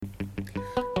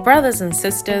Brothers and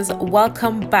sisters,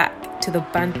 welcome back to the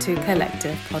Bantu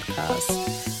Collective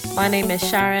podcast. My name is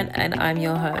Sharon and I'm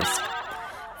your host.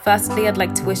 Firstly, I'd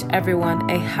like to wish everyone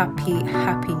a happy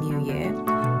new year.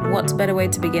 What better way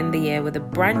to begin the year with a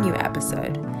brand new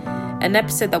episode? An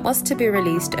episode that was to be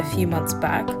released a few months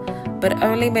back, but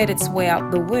only made its way out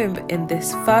the womb in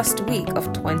this first week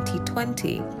of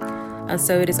 2020. And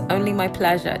so it is only my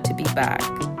pleasure to be back.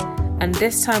 And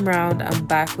this time round, I'm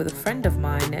back with a friend of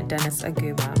mine, Dennis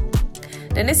Aguma.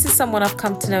 Dennis is someone I've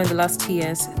come to know in the last 2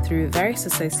 years through various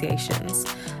associations,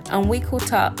 and we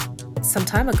caught up some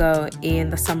time ago in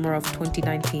the summer of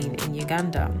 2019 in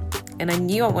Uganda. And I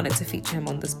knew I wanted to feature him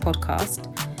on this podcast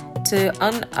to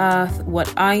unearth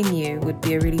what I knew would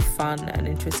be a really fun and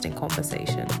interesting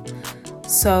conversation.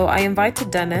 So I invited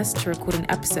Dennis to record an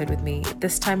episode with me,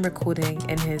 this time recording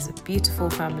in his beautiful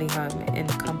family home in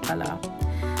Kampala.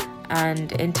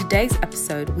 And in today's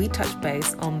episode, we touch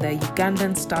base on the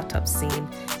Ugandan startup scene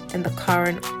and the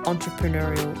current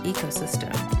entrepreneurial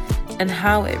ecosystem and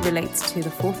how it relates to the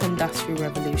fourth industrial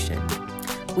revolution.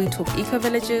 We talk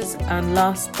eco-villages and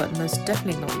last but most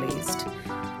definitely not least,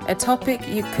 a topic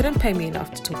you couldn't pay me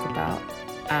enough to talk about,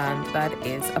 and that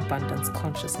is abundance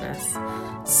consciousness.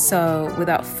 So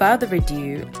without further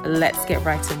ado, let's get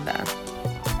right in there.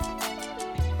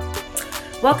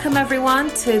 Welcome everyone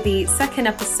to the second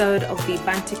episode of the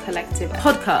Bantu Collective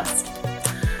podcast.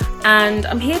 And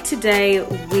I'm here today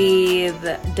with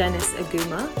Dennis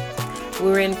Aguma.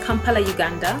 We're in Kampala,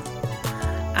 Uganda.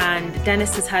 And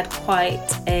Dennis has had quite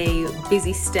a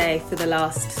busy stay for the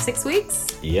last 6 weeks?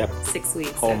 Yep. 6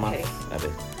 weeks, Whole okay. month of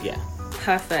it, yeah.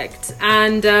 Perfect.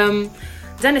 And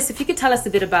Dennis, if you could tell us a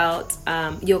bit about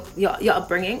your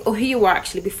upbringing, or who you are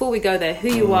actually, before we go there, who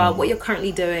you are, what you're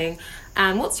currently doing,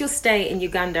 and what's your stay in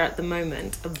Uganda at the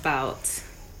moment about?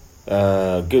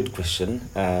 Good question.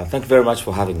 Thank you very much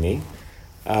for having me.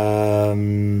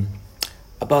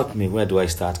 About me, where do I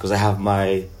start? Because I have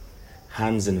my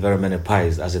hands in very many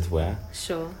pies, as it were.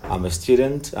 Sure. I'm a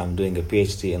student. I'm doing a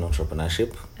PhD in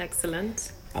entrepreneurship.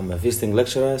 Excellent. I'm a visiting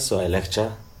lecturer, so I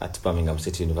lecture at Birmingham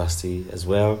City University as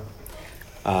well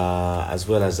as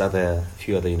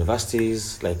few other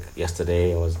universities. Like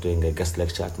yesterday, I was doing a guest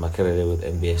lecture at Makerere with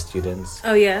MBA students.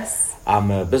 Oh, yes.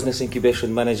 I'm a business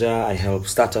incubation manager. I help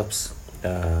startups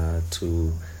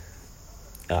to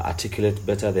articulate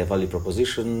better their value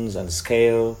propositions and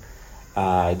scale.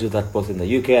 I do that both in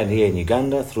the UK and here in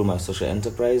Uganda through my social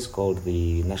enterprise called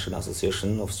the National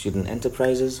Association of Student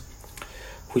Enterprises,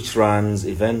 which runs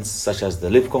events such as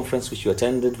the LEAP conference, which you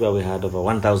attended, where we had over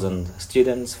 1,000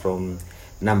 students from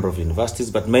a number of universities,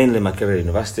 but mainly Makerere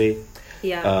University,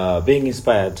 being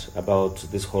inspired about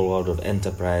this whole world of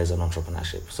enterprise and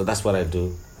entrepreneurship. So that's what I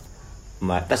do.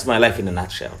 That's my life in a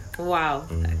nutshell. Wow.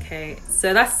 Okay.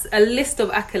 So that's a list of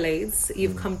accolades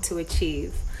you've come to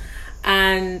achieve.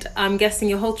 And I'm guessing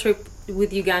your whole trip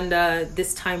with Uganda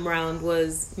this time round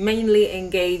was mainly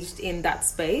engaged in that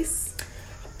space?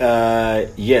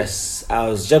 Yes, I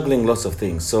was juggling lots of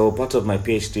things. So part of my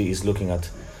PhD is looking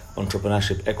at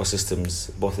entrepreneurship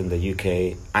ecosystems, both in the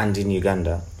UK and in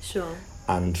Uganda. Sure.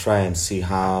 And try and see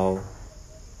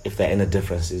if there are any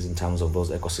differences in terms of those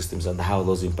ecosystems and how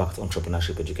those impact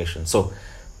entrepreneurship education. So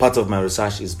part of my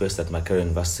research is based at Makerere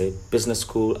University Business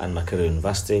School and Makerere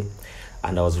University.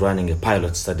 And I was running a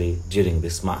pilot study during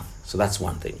this month. So that's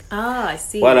one thing. Ah, I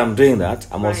see. While I'm doing that,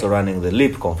 I'm also running the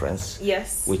LEAP conference.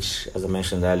 Yes. Which, as I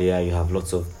mentioned earlier, you have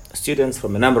lots of students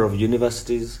from a number of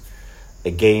universities,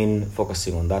 again,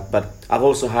 focusing on that. But I've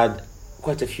also had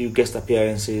quite a few guest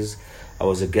appearances. I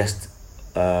was a guest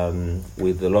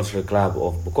with the Rotary Club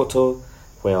of Bukoto,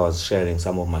 where I was sharing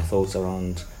some of my thoughts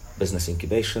around business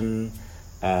incubation.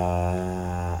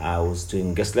 I was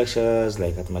doing guest lectures,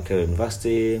 like at Makerere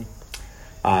University.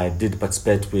 I did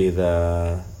participate with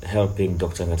helping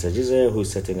Dr. Ngatajize,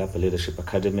 who's setting up a leadership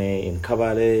academy in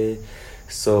Kabale.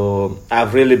 So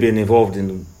I've really been involved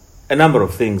in a number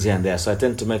of things here and there. So I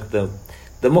tend to make the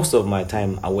most of my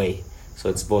time away. So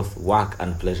it's both work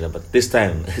and pleasure. But this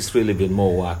time, it's really been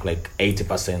more work. Like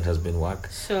 80% has been work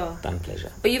than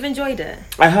pleasure. But you've enjoyed it?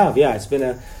 I have, yeah. It's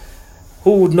been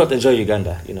who would not enjoy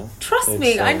Uganda, Trust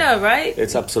me, I know, right?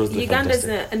 It's absolutely Uganda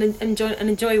fantastic. is an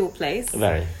enjoyable place.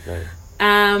 Very, very.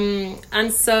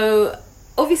 And so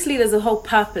obviously there's a whole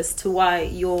purpose to why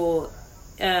you're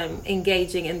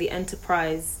engaging in the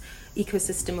enterprise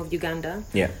ecosystem of Uganda.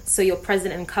 Yeah. So you're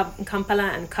present in Kampala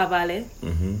and Kabale.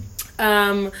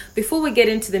 Mm-hmm. Before we get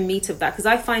into the meat of that, because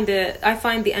I find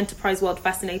the enterprise world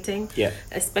fascinating. Yeah.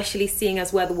 Especially seeing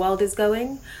as where the world is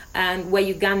going and where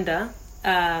Uganda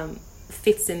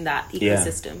fits in that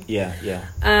ecosystem. Yeah.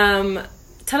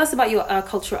 Tell us about your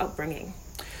cultural upbringing.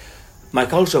 My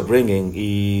culture upbringing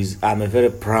is I'm a very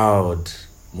proud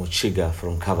Muchiga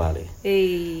from Kabale.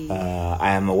 Hey.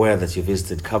 I am aware that you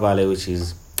visited Kabale, which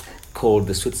is called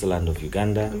the Switzerland of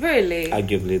Uganda. Really?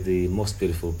 Arguably the most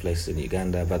beautiful place in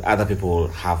Uganda, but other people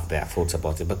have their thoughts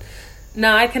about it. But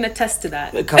no, I can attest to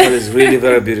that. Kabale is really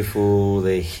very beautiful.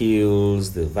 The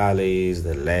hills, the valleys,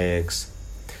 the lakes,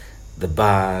 the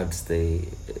birds, the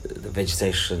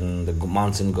vegetation, the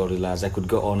mountain gorillas. I could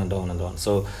go on and on and on.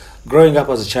 So growing up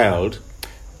as a child,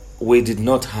 we did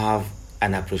not have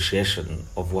an appreciation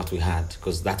of what we had,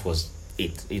 because that was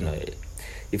it. You know,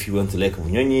 if you went to Lake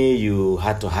Bunyonyi, you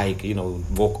had to hike,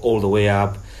 walk all the way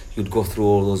up. You'd go through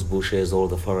all those bushes, all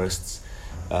the forests.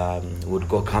 Would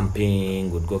go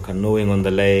camping, would go canoeing on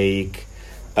the lake.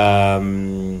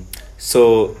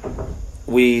 So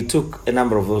we took a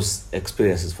number of those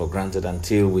experiences for granted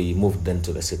until we moved then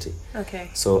to the city. Okay.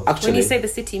 So actually, when you say the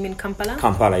city, you mean Kampala?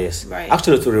 Kampala, yes. Right.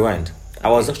 Actually, to rewind, I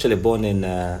was actually born in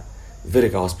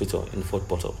Virika Hospital in Fort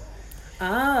Portal.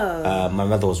 Oh. My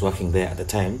mother was working there at the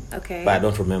time. Okay. But I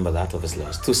don't remember that, obviously. I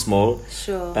was too small.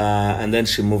 Sure. And then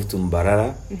she moved to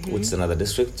Mbarara, which is another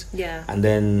district. Yeah. And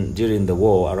then during the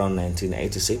war, around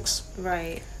 1986,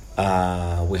 Right.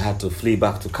 we had to flee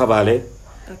back to Kabale.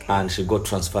 Okay. And she got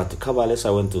transferred to Kabale,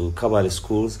 so I went to Kabale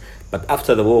schools. But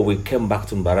after the war, we came back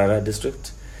to Mbarara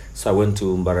district. So I went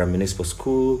to Mbarara Municipal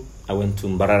School. I went to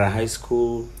Mbarara High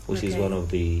School, which is one of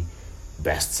the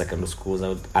best secondary schools, I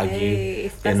would argue,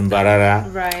 in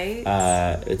Mbarara. Right.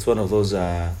 It's one of those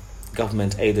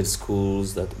government-aided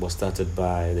schools that was started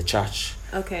by the Church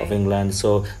of England.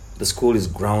 So the school is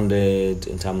grounded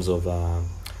in terms of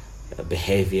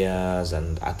behaviors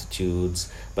and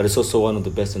attitudes, but it's also one of the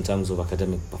best in terms of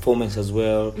academic performance as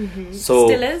well. So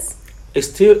still is? It's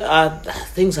still,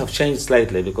 things have changed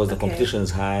slightly because the competition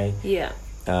is high. Yeah.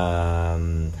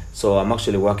 So I'm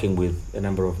actually working with a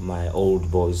number of my old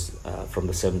boys from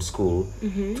the same school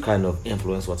to kind of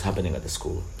influence what's happening at the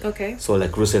school. Okay. So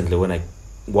like recently when I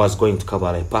was going to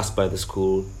Kabale, I passed by the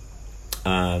school,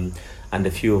 and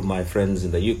a few of my friends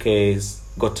in the UK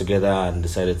got together and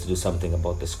decided to do something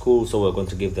about the school. So we're going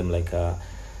to give them like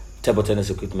table tennis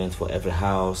equipment for every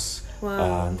house.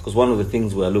 Wow. Because one of the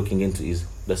things we're looking into is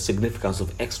the significance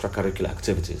of extracurricular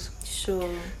activities. Sure.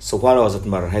 So while I was at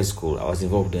Mara High School, I was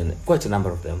involved in quite a number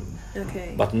of them.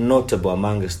 Okay. But notable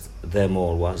amongst them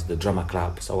all was the drama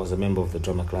club. So I was a member of the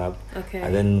drama club. Okay.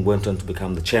 I then went on to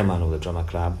become the chairman of the drama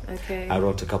club. Okay. I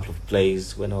wrote a couple of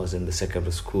plays when I was in the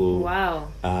secondary school. Wow.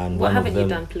 And what haven't you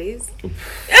done, please?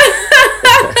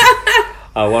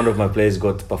 One of my plays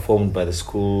got performed by the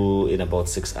school in about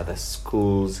 6 other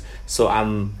schools. So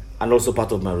and also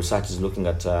part of my research is looking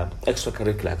at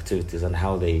extracurricular activities and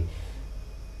how they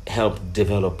help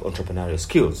develop entrepreneurial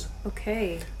skills.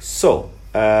 Okay. So,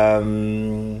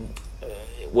 when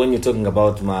you're talking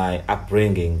about my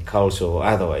upbringing, culture or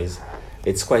otherwise,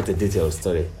 it's quite a detailed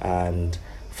story. And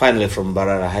finally from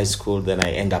Barara High School, then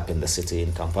I end up in the city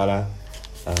in Kampala,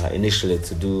 initially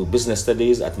to do business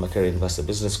studies at Makerere University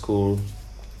Business School.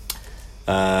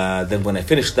 Then when I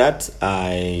finished that,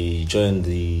 I joined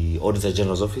the Auditor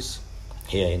General's office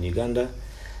here in Uganda.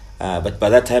 But by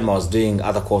that time, I was doing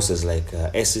other courses like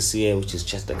SCCA, which is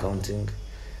Chartered Accounting,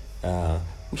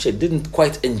 which I didn't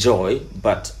quite enjoy.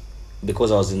 But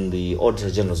because I was in the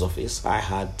Auditor General's office, I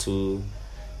had to...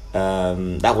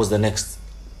 that was the next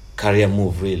career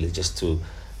move, really, just to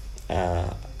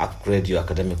upgrade your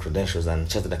academic credentials, and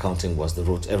Chartered Accounting was the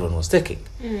route everyone was taking.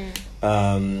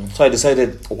 So I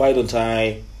decided, why don't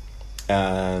I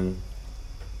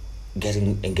get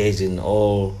engaged in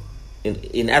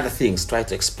other things, try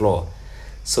to explore.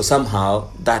 So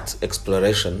somehow that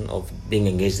exploration of being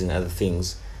engaged in other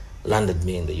things landed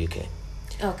me in the UK.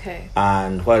 Okay.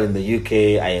 And while in the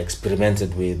UK, I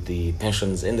experimented with the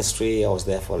pensions industry. I was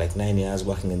there for like 9 years,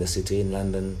 working in the city in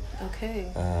London.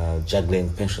 Okay. Juggling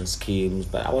pension schemes,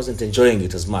 but I wasn't enjoying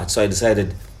it as much. So I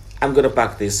decided, I'm going to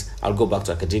pack this. I'll go back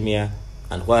to academia.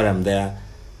 And while I'm there,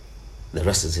 the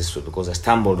rest is history, because I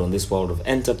stumbled on this world of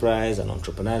enterprise and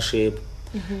entrepreneurship.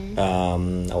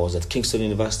 I was at Kingston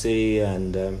University,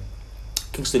 and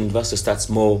Kingston University starts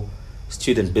more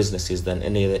student businesses than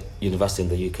any other university in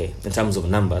the UK in terms of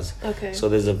numbers. Okay. So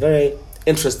there's a very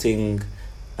interesting,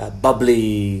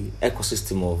 bubbly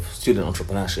ecosystem of student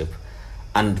entrepreneurship.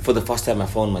 And for the first time I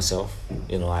found myself,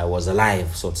 I was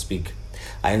alive, so to speak.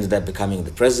 I ended up becoming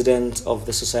the president of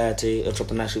the society,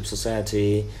 Entrepreneurship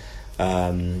Society.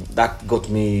 That got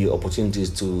me opportunities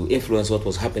to influence what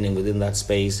was happening within that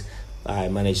space. I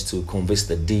managed to convince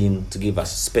the dean to give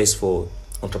us space for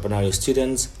entrepreneurial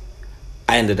students.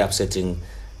 I ended up setting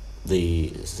up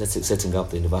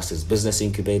the university's business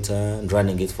incubator and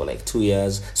running it for like 2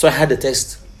 years. So I had a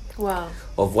taste Wow.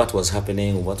 of what was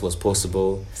happening, what was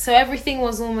possible. So everything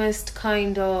was almost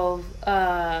kind of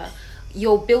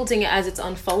you're building it as it's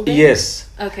unfolding. Yes.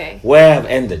 Okay. Where I've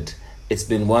ended, it's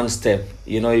been one step.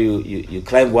 You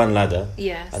climb one ladder,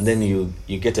 Yes. and then you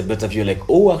get a better view. Like,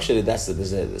 oh, actually,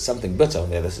 there's something better on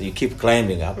there. So you keep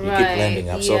climbing up. You keep Right, climbing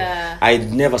up. yeah. So I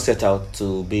never set out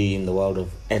to be in the world of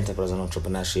enterprise and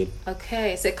entrepreneurship.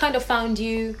 Okay, so it kind of found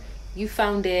you. You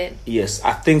found it. Yes,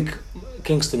 I think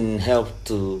Kingston helped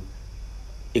to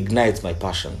ignite my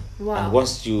passion. Wow. And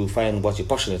once you find what you're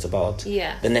passionate about,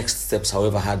 Yeah. the next steps,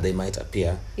 however hard they might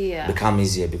appear, Yeah. become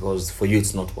easier, because for you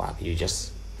it's not work. You're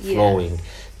just Yes. flowing.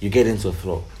 You get into a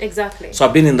flow. Exactly. So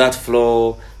I've been in that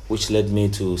flow, which led me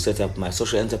to set up my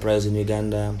social enterprise in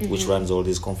Uganda, which runs all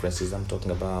these conferences I'm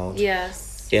talking about.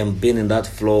 Yes. And being in that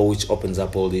flow, which opens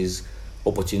up all these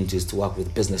opportunities to work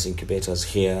with business incubators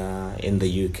here in the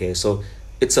UK. So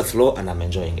it's a flow, and I'm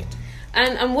enjoying it.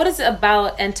 And what is it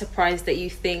about enterprise that you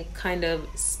think kind of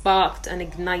sparked and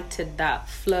ignited that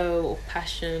flow or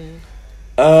passion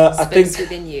I space think,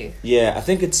 within you? yeah, I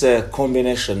think it's a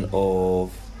combination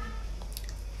of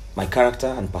my character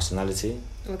and personality.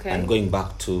 Okay. And going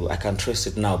back to, I can trace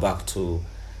it now back to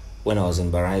when I was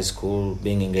in Barai school,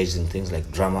 being engaged in things like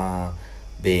drama,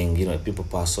 being, a people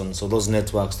person. So those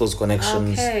networks, those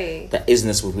connections, Okay. the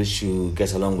easiness with which you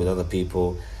get along with other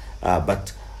people.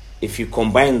 But if you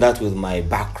combine that with my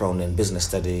background in business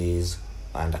studies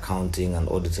and accounting and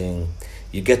auditing,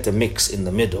 you get a mix in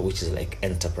the middle, which is like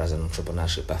enterprise and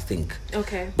entrepreneurship, I think.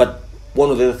 Okay. But one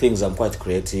of the other things, I'm quite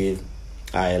creative.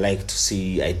 I like to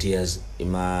see ideas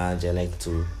emerge. I like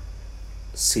to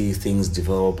see things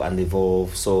develop and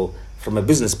evolve. So from a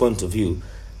business point of view,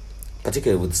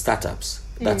 particularly with startups,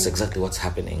 that's exactly what's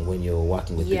happening when you're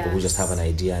working with people who just have an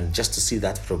idea, and just to see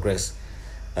that progress,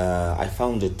 I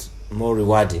found it more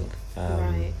rewarding.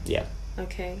 Right. Yeah.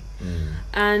 Okay.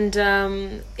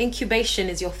 And incubation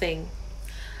is your thing.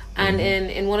 And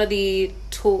in one of the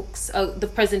talks, the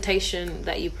presentation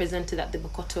that you presented at the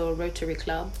Bokoto Rotary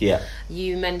Club, Yeah.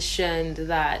 you mentioned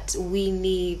that we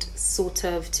need sort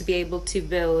of to be able to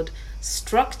build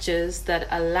structures that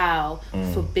allow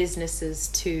for businesses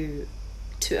to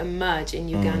emerge in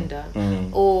Uganda,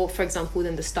 or for example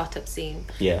within the startup scene.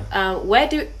 Yeah. Where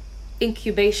do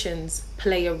incubations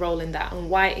play a role in that, and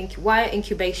why are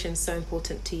incubations so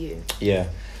important to you? Yeah.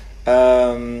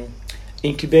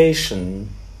 Incubation,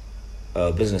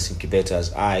 business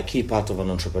incubators are a key part of an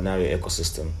entrepreneurial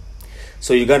ecosystem.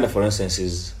 So Uganda, for instance,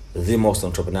 is the most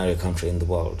entrepreneurial country in the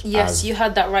world. Yes, you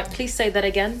heard that right. Please say that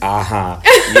again.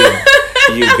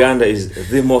 Uganda is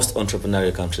the most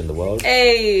entrepreneurial country in the world.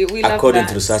 Hey, we love according that.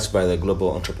 to research by the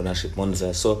Global Entrepreneurship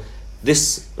Monitor. So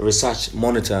this research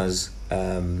monitors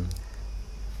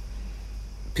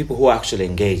people who are actually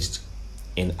engaged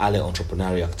in early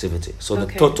entrepreneurial activity. So the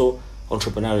total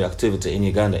entrepreneurial activity in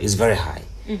Uganda is very high.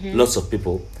 Lots of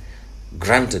people,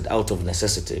 granted out of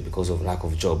necessity because of lack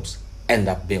of jobs, end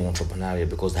up being entrepreneurial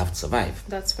because they have to survive.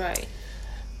 That's right.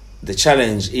 The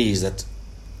challenge is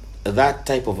that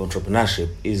type of entrepreneurship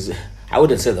is, I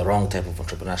wouldn't say the wrong type of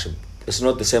entrepreneurship. It's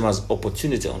not the same as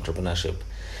opportunity entrepreneurship,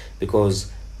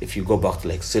 because if you go back to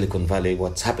like Silicon Valley,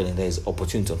 what's happening there is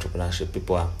opportunity entrepreneurship.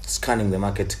 People are scanning the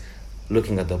market,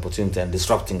 looking at the opportunity and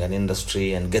disrupting an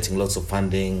industry and getting lots of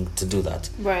funding to do that.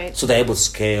 Right. So they're able to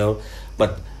scale,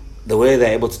 but the way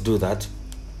they're able to do that,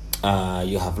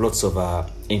 you have lots of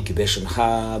incubation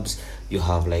hubs. You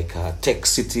have like tech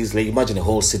cities. Like imagine a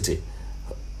whole city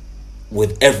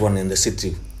with everyone in the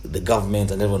city, the government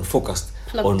and everyone focused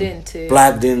plugged into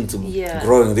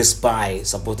growing this pie,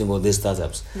 supporting all these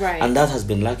startups. Right. And that has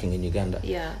been lacking in Uganda.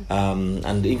 Yeah.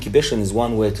 And incubation is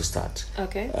one way to start.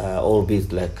 Okay.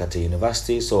 Albeit like at a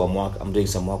university. So I'm doing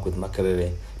some work with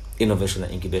Makerere Innovation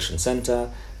and Incubation Center.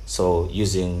 So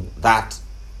using that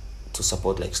to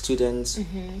support like students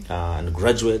and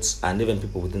graduates and even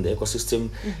people within the ecosystem.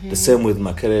 The same with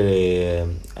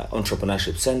Makerere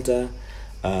Entrepreneurship Center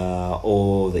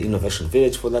or the Innovation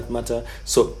Village for that matter.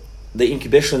 So the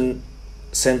incubation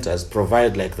centers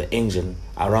provide like the engine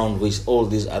around which all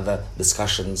these other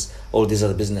discussions, all these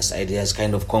other business ideas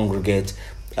kind of congregate.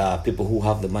 People who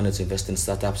have the money to invest in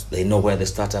startups, they know where the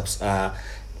startups are.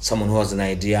 Someone who has an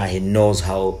idea, he knows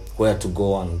where to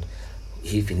go and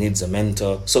if he needs a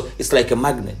mentor. So it's like a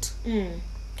magnet.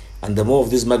 And the more of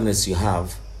these magnets you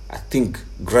have, I think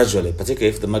gradually,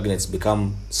 particularly if the magnets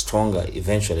become stronger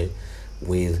eventually,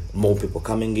 with more people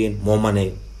coming in, more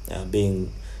money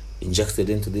being injected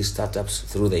into these startups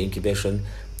through the incubation,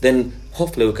 then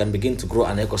hopefully we can begin to grow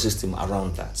an ecosystem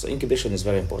around that. So incubation is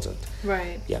very important.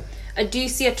 Right. Yeah. Do you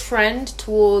see a trend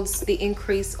towards the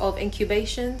increase of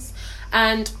incubations?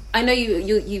 And I know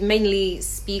you mainly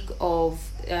speak of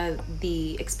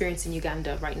the experience in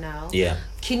Uganda right now. Yeah.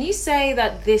 Can you say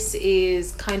that this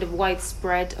is kind of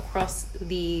widespread across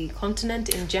the continent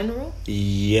in general?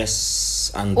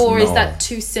 Yes and Or no. is that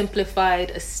too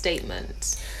simplified a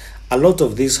statement? A lot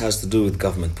of this has to do with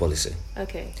government policy.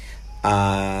 Okay.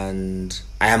 And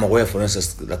I am aware, for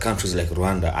instance, the countries like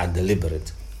Rwanda are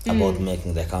deliberate about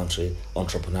making their country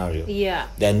entrepreneurial. Yeah.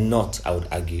 They're not, I would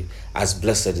argue, as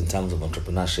blessed in terms of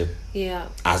entrepreneurship Yeah.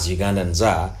 as Ugandans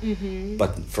are,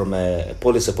 but from a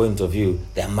policy point of view,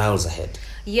 they're miles ahead.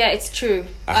 Yeah, it's true.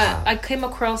 I came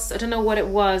across, I don't know what it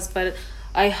was, but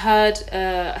I heard,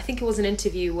 I think it was an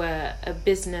interview where a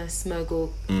business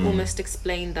mogul almost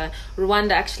explained that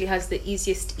Rwanda actually has the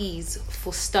easiest ease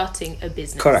for starting a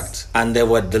business. Correct. And they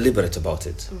were deliberate about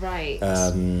it. Right.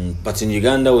 But in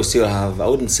Uganda, we still have, I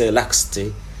wouldn't say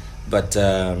laxity, but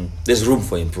there's room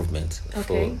for improvement,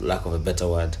 Okay. for lack of a better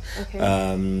word. Okay.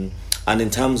 And in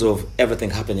terms of everything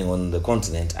happening on the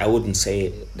continent, I wouldn't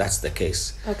say that's the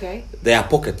case. Okay. There are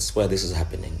pockets where this is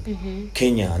happening.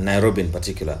 Kenya, Nairobi in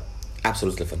particular,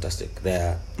 absolutely fantastic.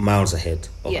 They're miles ahead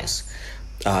of Yes.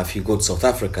 us. If you go to South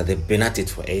Africa, they've been at it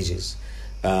for ages.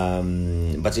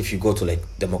 But if you go to like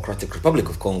Democratic Republic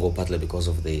of Congo, partly because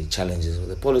of the challenges of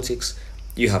the politics,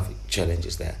 you have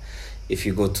challenges there. If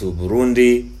you go to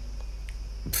Burundi,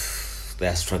 they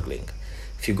are struggling.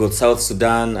 If you go to South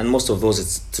Sudan, and most of those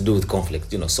it's to do with conflict,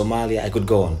 Somalia, I could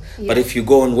go on. Yeah. But if you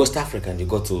go in West Africa and you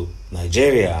go to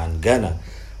Nigeria and Ghana,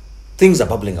 things are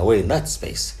bubbling away in that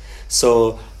space.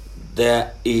 So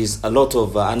there is a lot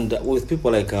of, and with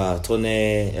people like Tone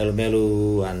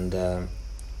Elmelu and a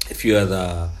few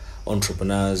other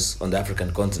entrepreneurs on the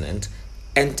African continent,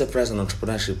 enterprise and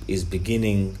entrepreneurship is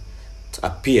beginning to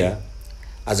appear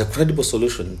as a credible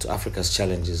solution to Africa's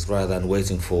challenges rather than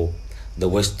waiting for the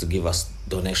West to give us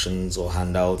donations or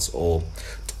handouts or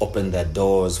to open their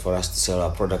doors for us to sell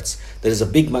our products. There is a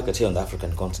big market here on the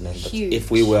African continent. Huge. But if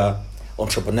we were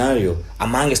entrepreneurial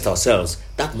amongst ourselves,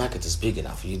 that market is big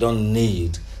enough. You don't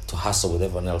need to hustle with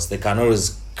everyone else. They can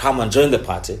always come and join the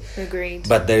party. Agreed.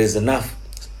 But there is enough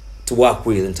to work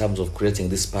with in terms of creating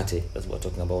this party that we're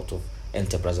talking about of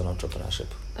enterprise and entrepreneurship.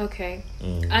 Okay.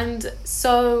 And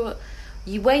so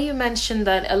where you mentioned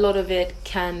that a lot of it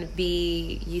can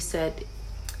be, you said,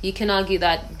 you can argue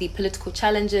that the political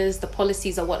challenges, the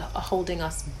policies are what are holding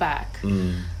us back.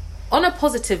 On a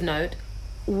positive note,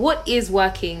 what is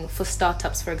working for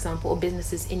startups, for example, or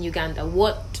businesses in Uganda?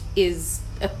 What does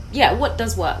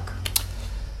work?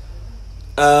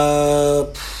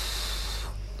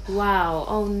 Wow.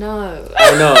 Oh no.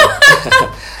 I know.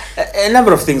 A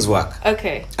number of things work.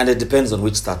 Okay. And it depends on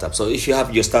which startup. So if you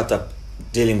have your startup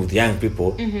dealing with young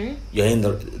people, you're in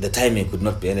the timing could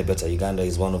not be any better. Uganda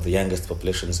is one of the youngest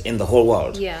populations in the whole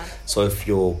world. Yeah. So if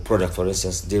your product, for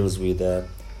instance, deals with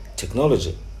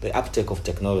technology, the uptake of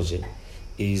technology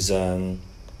is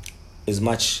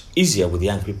much easier with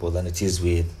young people than it is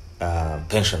with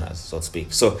pensioners, so to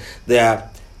speak. So there are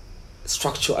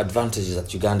structural advantages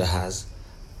that Uganda has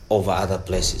over other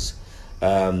places.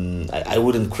 I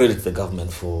wouldn't credit the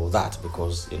government for that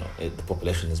because the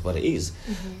population is what it is.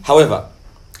 However,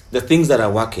 the things that are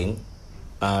working,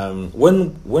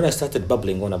 when I started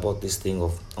bubbling on about this thing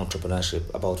of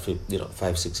entrepreneurship about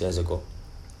 5-6 years ago,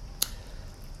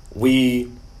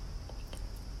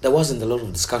 there wasn't a lot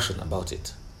of discussion about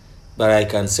it. But I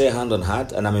can say hand on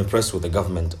heart, and I'm impressed with the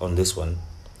government on this one,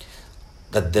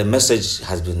 that the message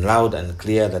has been loud and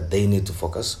clear that they need to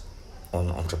focus on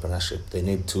entrepreneurship. They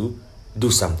need to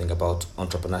do something about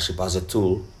entrepreneurship as a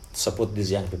tool to support these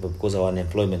young people because our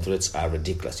unemployment rates are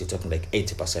ridiculous. You're talking like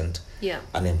 80%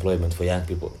 unemployment for young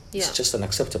people. Yeah. It's just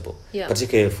unacceptable. Yeah.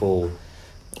 Particularly for,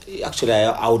 actually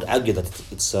I would argue that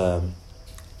it's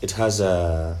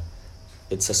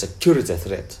a security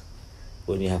threat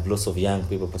when you have lots of young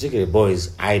people, particularly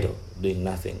boys, idle, doing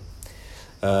nothing.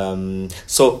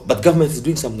 But government is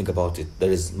doing something about it.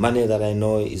 There is money that I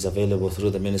know is available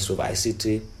through the Ministry of ICT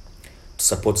to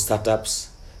support startups,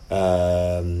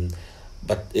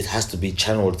 but it has to be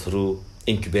channeled through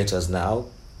incubators now,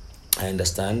 I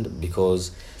understand,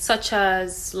 because... Such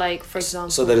as, like, for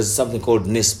example... So there is something called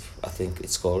NISP, I think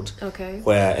it's called,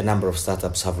 where a number of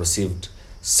startups have received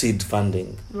seed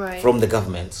funding from the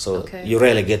government. So you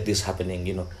rarely get this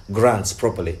happening, grants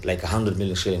properly, like 100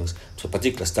 million shillings to a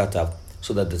particular startup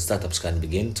so that the startups can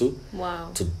begin to...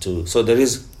 So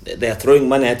they are throwing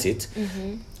money at it.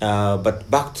 But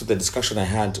back to the discussion I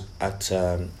had at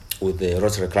with the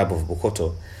Rotary Club of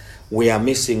Bukoto, we are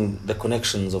missing the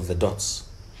connections of the dots.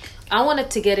 I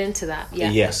wanted to get into that. Yeah.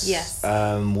 Yes. Yes.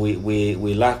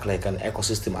 We lack like an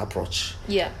ecosystem approach.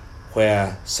 Yeah.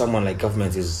 Where someone like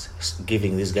government is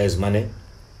giving these guys money.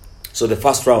 So the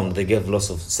first round, they gave lots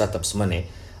of startups money,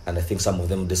 and I think some of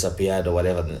them disappeared or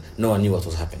whatever. No one knew what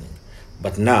was happening.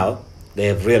 But now they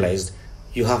have realized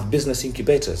you have business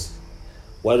incubators.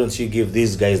 Why don't you give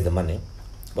these guys the money,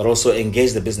 but also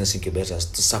engage the business incubators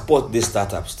to support these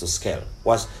startups to scale?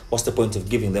 What's the point of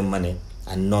giving them money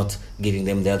and not giving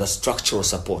them the other structural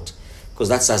support? Because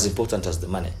that's as important as the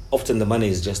money. Often the money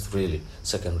is just really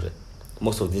secondary.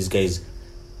 Most of these guys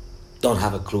don't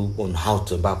have a clue on how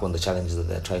to embark on the challenges that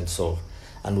they're trying to solve.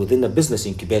 And within the business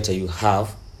incubator, you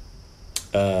have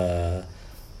the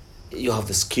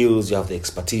skills, you have the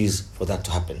expertise for that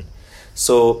to happen.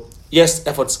 So yes,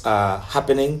 efforts are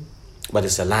happening, but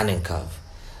it's a learning curve.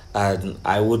 And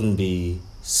I wouldn't be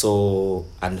so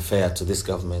unfair to this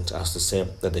government as to say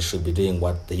that they should be doing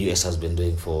what the US has been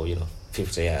doing for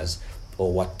 50 years,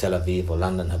 or what Tel Aviv or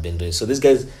London have been doing. So these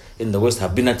guys in the West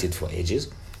have been at it for ages.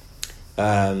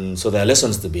 So there are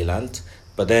lessons to be learned,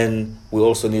 but then we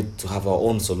also need to have our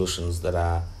own solutions that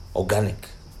are organic.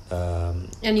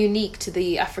 And unique to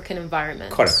the African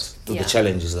environment. Correct. To the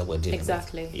challenges that we're dealing with.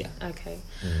 Exactly. Yeah. Okay.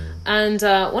 And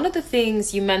one of the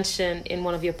things you mentioned in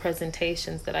one of your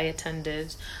presentations that I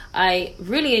attended, I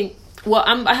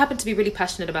happen to be really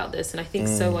passionate about this, and I think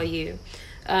so are you.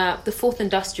 The fourth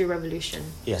industrial revolution.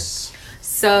 Yes.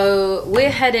 So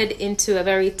we're headed into a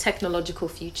very technological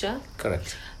future.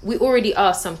 Correct. We already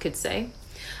are, some could say.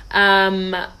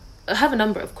 I have a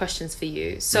number of questions for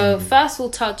you. So first we'll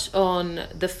touch on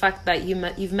the fact that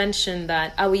you've mentioned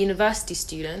that our university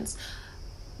students,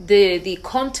 the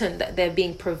content that they're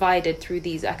being provided through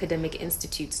these academic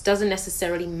institutes doesn't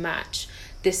necessarily match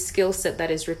this skill set that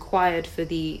is required for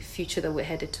the future that we're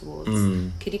headed towards.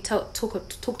 Could you talk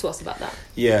to us about that?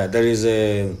 Yeah, there's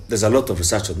a lot of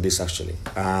research on this actually.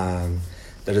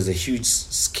 There is a huge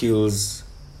skills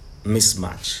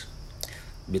mismatch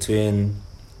between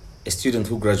a student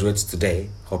who graduates today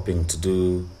hoping to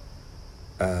do,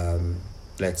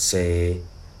 let's say,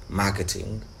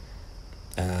 marketing,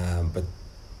 but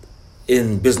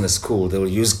in business school they will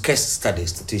use case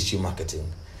studies to teach you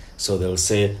marketing. So they'll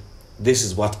say, this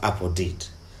is what Apple did.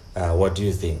 What do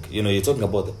you think? You're talking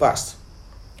about the past.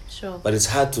 Sure. But it's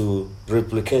hard to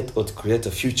replicate or to create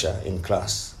a future in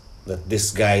class that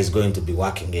this guy is going to be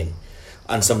working in.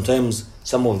 And sometimes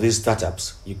some of these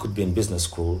startups, you could be in business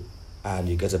school and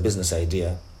you get a business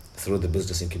idea through the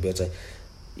business incubator.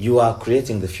 You are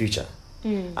creating the future.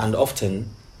 And often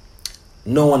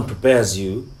no one prepares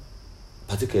you,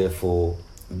 particularly for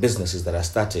businesses that are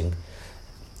starting.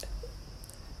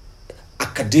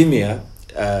 Academia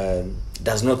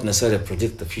does not necessarily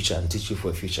predict the future and teach you for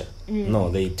a future. No,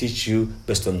 they teach you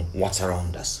based on what's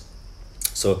around us.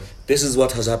 So this is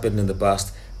what has happened in the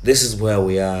past. This is where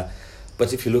we are.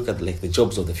 But if you look at like the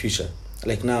jobs of the future,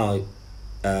 like now,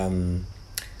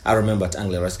 I remember at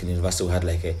Anglia Ruskin University we had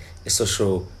like a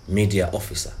social media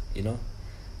officer.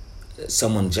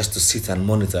 Someone just to sit and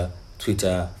monitor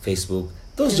Twitter, Facebook.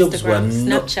 Those Instagram, jobs were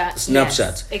not Snapchat.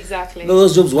 Yes, exactly.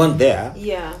 Those jobs weren't there.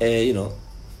 Yeah.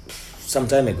 Some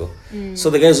time ago. So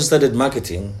the guys who started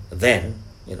marketing then,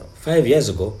 5 years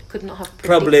ago, could not have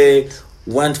probably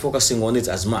weren't focusing on it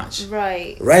as much.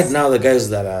 Right. Right now, the guys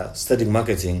that are studying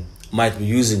marketing might be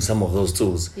using some of those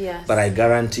tools. Yes. But I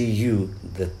guarantee you,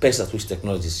 the pace at which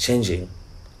technology is changing,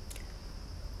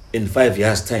 in 5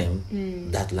 years' time,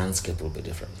 that landscape will be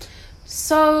different.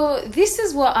 So this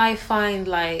is what I find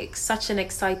like such an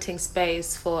exciting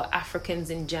space for Africans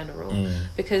in general,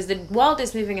 because the world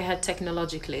is moving ahead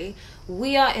technologically.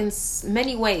 We are in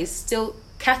many ways still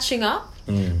catching up,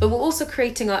 but we're also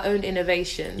creating our own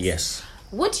innovations. Yes.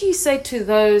 What do you say to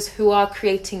those who are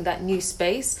creating that new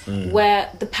space where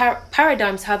the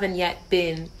paradigms haven't yet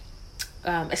been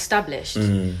established?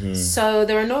 So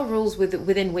there are no rules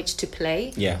within which to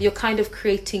play. You're kind of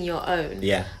creating your own.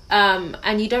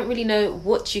 And you don't really know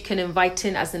what you can invite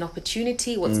in as an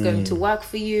opportunity, what's going to work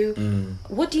for you.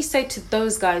 What do you say to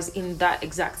those guys in that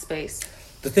exact space?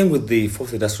 The thing with the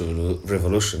fourth industrial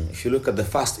revolution, if you look at the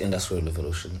first industrial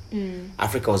revolution,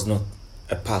 Africa was not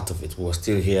a part of it. We were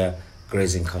still here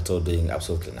grazing cattle, doing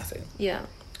absolutely nothing.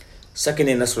 Second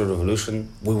industrial revolution,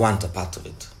 we weren't a part of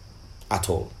it at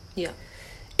all.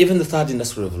 Even the third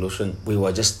industrial revolution, we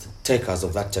were just takers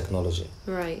of that technology.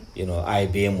 Right.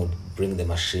 IBM would bring the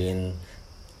machine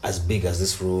as big as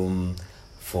this room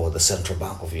for the Central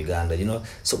Bank of Uganda,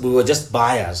 So we were just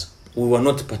buyers. We were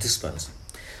not participants.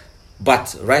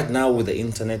 But right now with the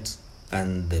internet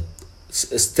and the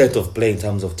state of play in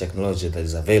terms of technology that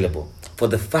is available. For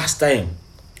the first time,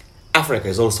 Africa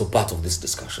is also part of this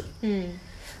discussion.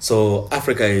 So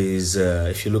Africa is,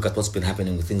 if you look at what's been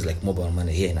happening with things like mobile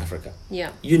money here in Africa,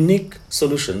 unique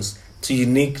solutions to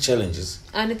unique challenges.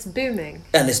 And it's booming.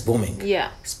 And it's booming. Yeah.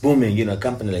 It's booming. You know, a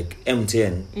company like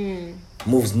MTN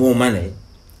moves more money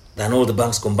than all the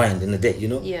banks combined in a day, you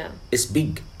know? Yeah. It's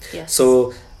big. Yes.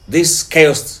 So this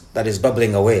chaos that is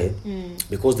bubbling away,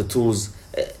 because the tools,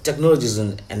 technology is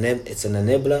it's an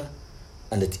enabler,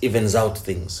 and it evens out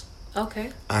things.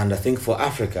 Okay. And I think for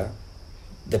Africa,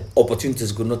 the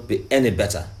opportunities could not be any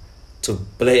better to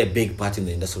play a big part in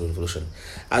the Industrial Revolution.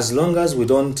 As long as we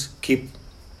don't keep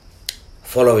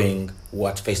following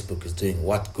what Facebook is doing,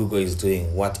 what Google is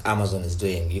doing, what Amazon is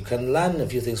doing, you can learn a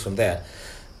few things from there.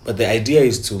 But the idea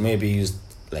is to maybe use,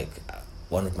 like,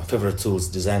 one of my favorite tools,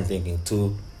 design thinking,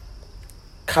 to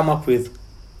come up with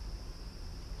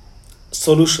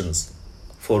solutions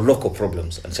for local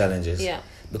problems and challenges. Yeah.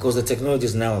 Because the technology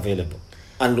is now available.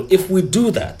 And if we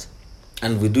do that,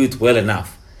 and we do it well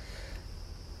enough,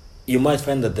 you might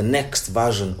find that the next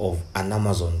version of an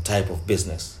Amazon type of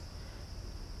business,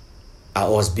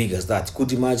 or as big as that,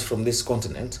 could emerge from this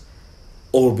continent,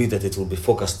 albeit that it will be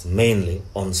focused mainly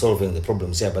on solving the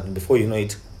problems here. But before you know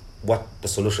it, what the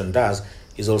solution does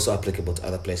is also applicable to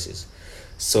other places.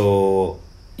 So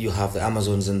you have the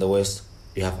Amazons in the West,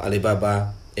 you have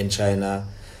Alibaba in China.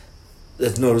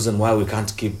 There's no reason why we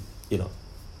can't keep,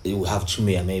 you have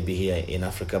Jumia maybe here in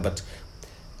Africa, but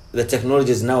the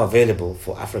technology is now available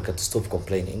for Africa to stop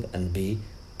complaining and be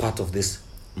part of this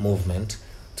movement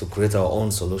to create our own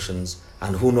solutions.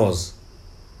 And who knows?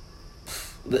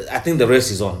 I think the race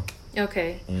is on.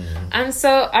 Okay. And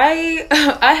so I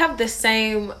have the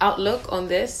same outlook on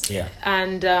this. Yeah.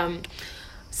 And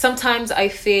sometimes I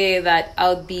fear that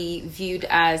I'll be viewed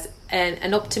as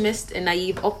an optimist, a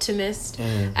naive optimist,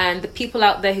 and the people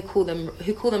out there who call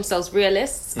themselves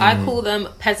realists, I call them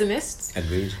pessimists.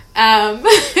 Agreed.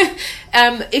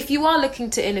 If you are looking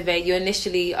to innovate, you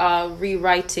initially are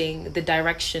rewriting the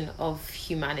direction of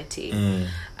humanity,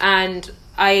 and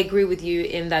I agree with you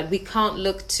in that we can't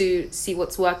look to see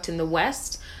what's worked in the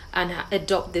West and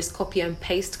adopt this copy and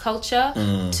paste culture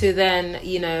to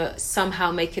then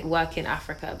somehow make it work in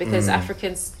Africa, because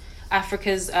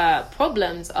Africa's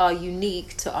problems are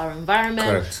unique to our environment,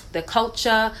 correct, the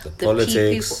culture, the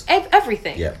politics, people,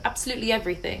 everything. Yeah. Absolutely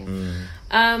everything.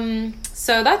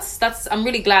 So that's I'm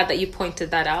really glad that you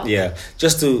pointed that out. Yeah,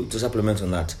 just to supplement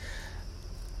on that,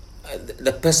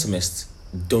 the pessimists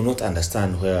do not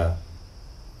understand where.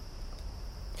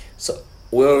 So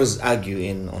we always argue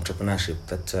in entrepreneurship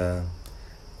that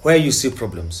where you see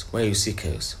problems, where you see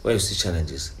chaos, where you see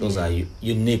challenges, those are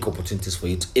unique opportunities for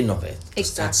you to innovate, to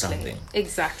start something.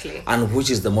 Exactly. And which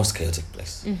is the most chaotic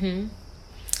place?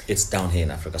 It's down here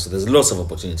in Africa. So there's lots of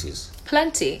opportunities.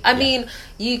 Plenty. I mean,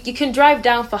 you can drive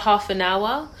down for half an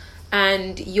hour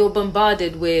and you're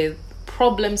bombarded with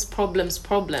problems.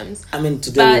 I mean,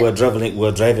 today we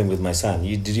were driving with my son.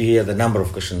 Did you hear the number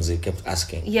of questions he kept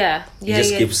asking? Yeah. He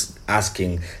just keeps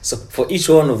asking. So for each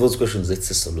one of those questions, it's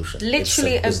a solution.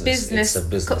 Literally a business. It's a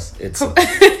business.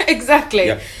 Exactly.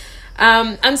 Yeah.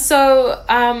 And so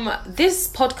this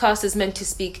podcast is meant to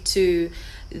speak to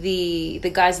the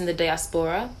guys in the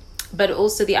diaspora, but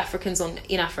also the Africans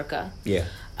in Africa. Yeah.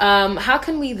 How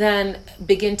can we then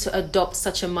begin to adopt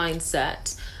such a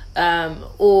mindset?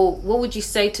 Or what would you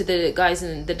say to the guys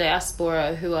in the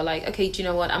diaspora who are like, okay, do you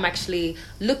know what? I'm actually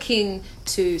looking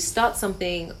to start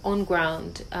something on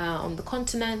ground on the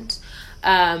continent.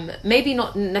 Maybe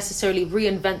not necessarily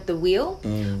reinvent the wheel,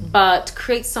 but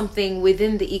create something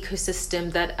within the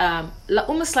ecosystem that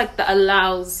almost like that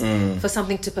allows for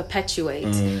something to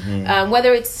perpetuate,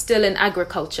 whether it's still in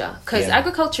agriculture, because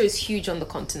agriculture is huge on the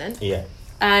continent. Yeah.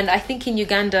 And I think in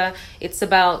Uganda, it's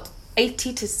about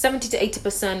 70 to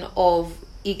 80% of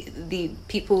the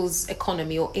people's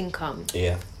economy or income.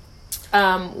 Yeah.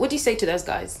 What do you say to those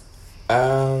guys?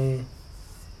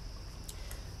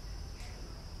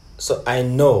 So I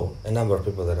know a number of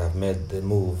people that have made the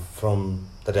move from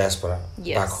the diaspora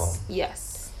back home.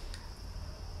 Yes.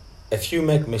 A few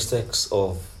make mistakes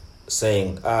of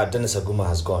saying, Dennis Aguma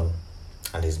has gone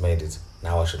and he's made it.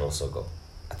 Now I should also go.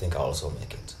 I think I'll also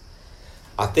make it.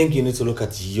 I think you need to look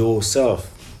at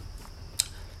yourself,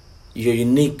 your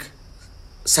unique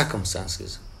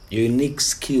circumstances, your unique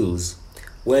skills,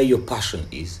 where your passion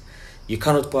is. You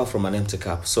cannot pour from an empty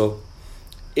cup. So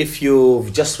if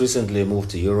you've just recently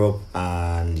moved to Europe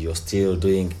and you're still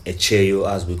doing a cheyo,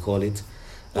 as we call it.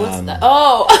 What's that?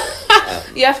 Oh,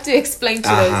 you have to explain to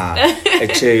us. A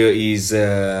cheyo is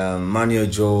manual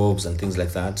jobs and things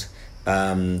like that.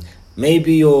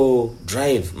 maybe your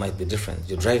drive might be different.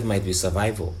 Your drive might be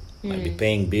survival, might be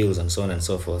paying bills and so on and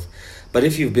so forth. But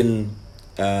if you've been,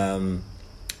 even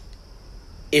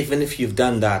if you've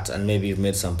done that and maybe you've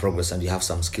made some progress and you have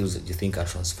some skills that you think are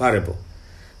transferable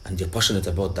and you're passionate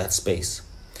about that space,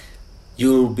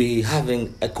 you'll be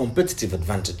having a competitive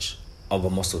advantage over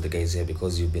most of the guys here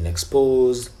because you've been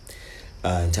exposed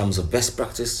in terms of best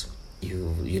practice.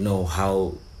 You know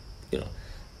how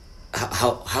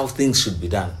how things should be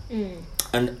done.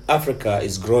 And Africa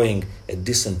is growing a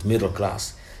decent middle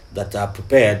class that are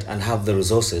prepared and have the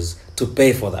resources to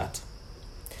pay for that.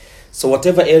 So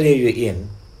whatever area you're in,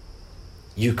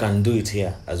 you can do it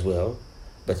here as well,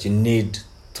 but you need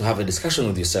to have a discussion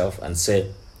with yourself and say,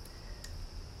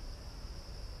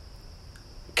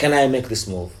 can I make this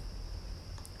move?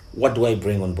 What do I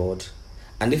bring on board?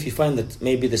 And if you find that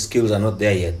maybe the skills are not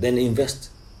there yet, then invest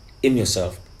in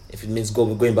yourself. If it means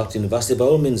going back to university, by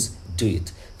all means do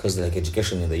it, because like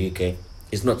education in the UK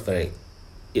is not very,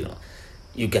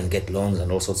 you can get loans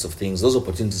and all sorts of things. Those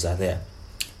opportunities are there.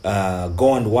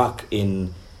 Go and work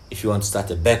in, if you want to start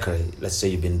a bakery, let's say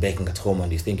you've been baking at home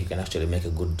and you think you can actually make a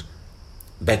good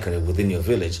bakery within your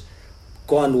village,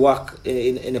 go and work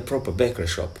in a proper bakery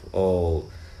shop, or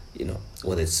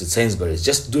whether it's at Sainsbury's,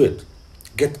 just do it.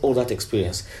 Get all that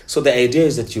experience. So the idea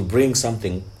is that you bring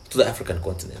something to the African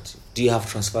continent. Do you have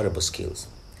transferable skills?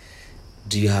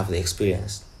 Do you have the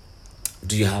experience?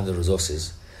 Do you have the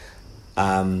resources?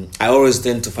 I always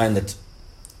tend to find that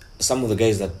some of the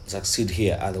guys that succeed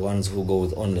here are the ones who go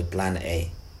with only plan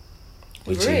A.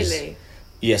 Which really?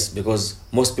 Yes, because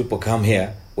most people come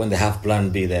here when they have plan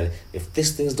B, that if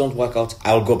these things don't work out,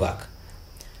 I'll go back.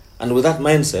 And with that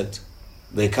mindset,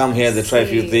 they come here, they try a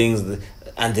few things,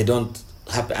 and they don't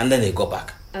happen, and then they go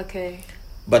back. Okay.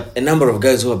 But a number of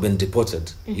guys who have been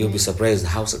deported, you'll be surprised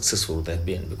how successful they've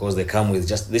been, because they come with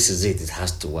just, this is it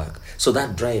has to work. So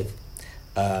that drive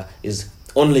is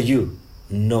only you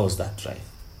knows that drive.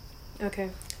 Okay.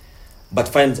 But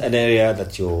find an area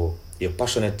that you're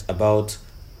passionate about,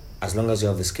 as long as you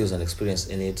have the skills and experience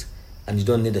in it, and you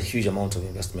don't need a huge amount of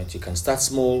investment. You can start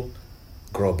small,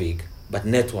 grow big, but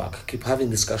network. Keep having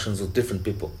discussions with different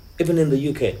people, even in the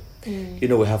UK.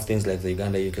 We have things like the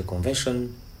Uganda UK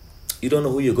Convention. You don't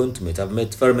know who you're going to meet. I've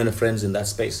met very many friends in that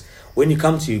space. When you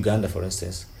come to Uganda, for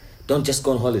instance, don't just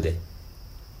go on holiday.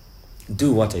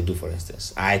 Do what I do, for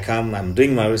instance. I come, I'm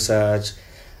doing my research,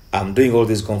 I'm doing all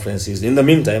these conferences. In the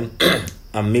meantime,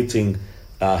 I'm meeting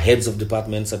heads of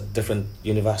departments at different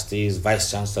universities, vice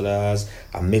chancellors.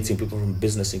 I'm meeting people from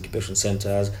business incubation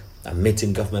centers. I'm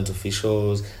meeting government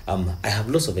officials. I have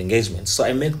lots of engagements. So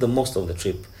I make the most of the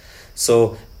trip.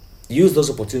 So use those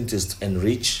opportunities to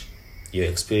enrich your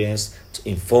experience, to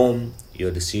inform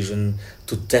your decision,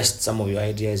 to test some of your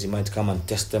ideas. You might come and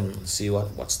test them and see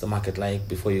what's the market like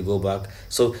before you go back.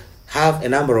 So have a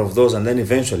number of those, and then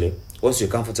eventually, once you're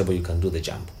comfortable, you can do the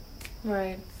jump.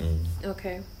 Right.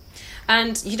 Okay.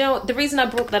 And the reason I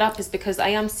brought that up is because I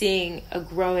am seeing a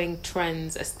growing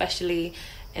trend, especially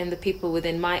in the people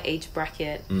within my age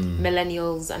bracket,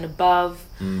 millennials and above,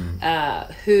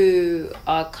 who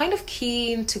are kind of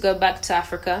keen to go back to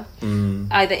Africa,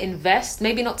 either invest,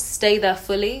 maybe not stay there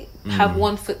fully, have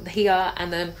one foot here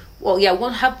and then,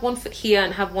 have one foot here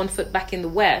and have one foot back in the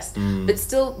West, but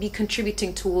still be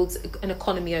contributing towards an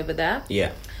economy over there.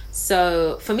 Yeah.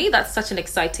 So for me, that's such an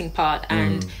exciting part.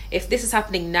 And if this is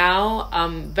happening now,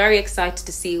 I'm very excited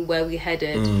to see where we're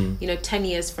headed, 10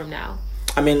 years from now.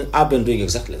 I mean, I've been doing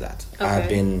exactly that.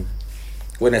 Okay.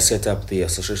 When I set up the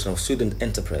Association of Student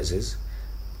Enterprises,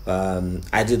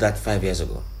 I did that 5 years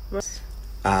ago. Right.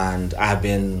 And I've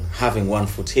been having one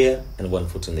foot here and one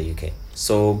foot in the UK.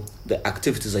 So the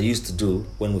activities I used to do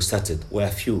when we started were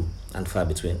few and far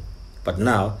between. But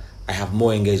now I have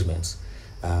more engagements.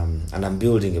 And I'm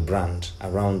building a brand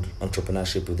around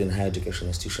entrepreneurship within higher education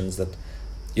institutions, that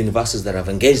universities that have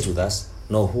engaged with us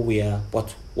know who we are,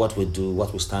 what we do,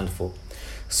 what we stand for.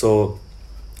 So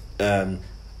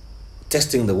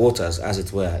testing the waters, as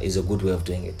it were, is a good way of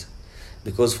doing it.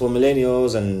 Because for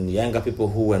millennials and younger people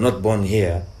who were not born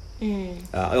here,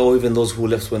 or even those who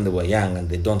left when they were young and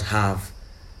they don't have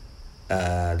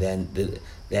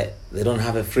they don't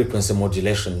have a frequency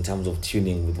modulation in terms of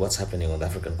tuning with what's happening on the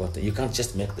African continent, you can't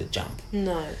just make the jump.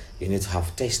 No. You need to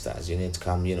have tasters. You need to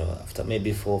come, after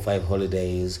maybe 4 or 5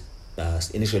 holidays,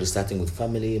 initially starting with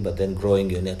family, but then growing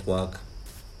your network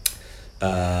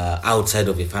outside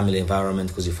of your family environment,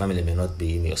 because your family may not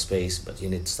be in your space, but you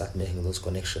need to start making those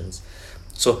connections.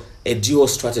 So a dual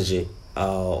strategy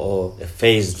or a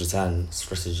phased return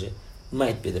strategy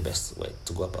might be the best way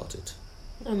to go about it.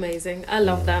 Amazing. I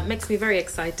love that. Makes me very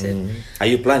excited. Are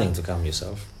you planning to come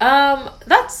yourself?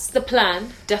 That's the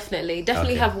plan. Definitely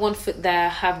Okay. have one foot there,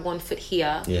 have one foot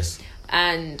here. Yes.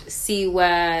 And see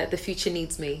where the future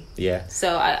needs me. Yeah.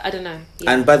 So I don't know.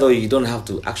 Yeah. And by the way, you don't have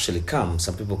to actually come.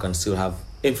 Some people can still have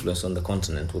influence on the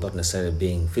continent without necessarily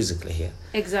being physically here.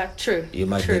 True. You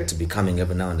might True. need to be coming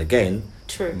every now and again.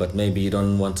 True. But maybe you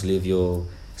don't want to leave your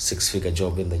 6-figure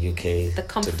job in the UK. The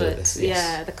comfort. To do this. Yes.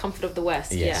 Yeah, the comfort of the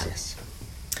West. Yes, yeah. yes.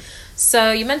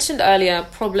 So you mentioned earlier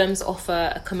problems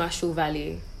offer a commercial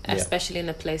value, Yeah. especially in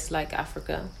a place like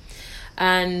Africa.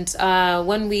 And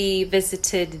when we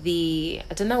visited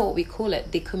I don't know what we call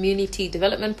it, the Community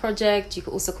Development Project, you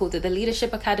could also call it the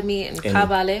Leadership Academy in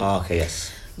Kabale. Okay,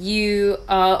 yes. You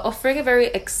are offering a very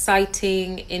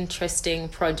exciting, interesting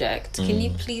project. Can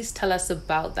you please tell us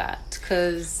about that?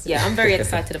 Because, I'm very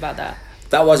excited about that.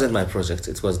 That wasn't my project.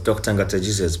 It was Dr.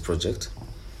 Ngatajize's project.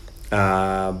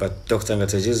 But Dr.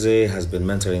 Ngatajize has been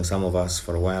mentoring some of us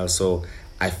for a while, so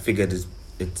I figured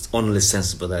it's only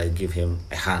sensible that I give him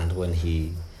a hand when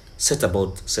he set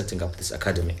about setting up this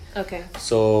academy. Okay.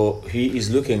 So he is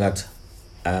looking at,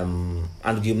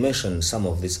 and you mentioned some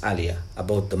of this earlier,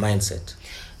 about the mindset.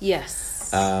 Yes.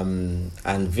 And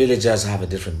villagers have a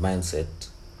different mindset.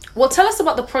 Well, tell us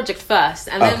about the project first,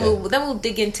 and then Okay. we'll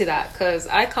dig into that, because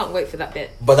I can't wait for that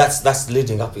bit. But that's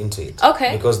leading up into it.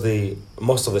 Okay. Because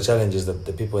most of the challenges that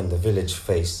the people in the village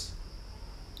face,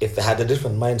 if they had a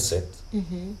different mindset,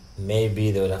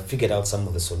 maybe they would have figured out some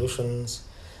of the solutions,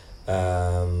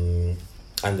 and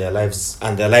their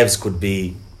lives could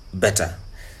be better.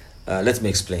 Let me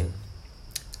explain.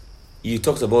 You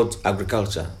talked about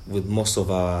agriculture, with most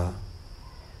of our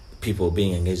people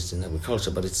being engaged in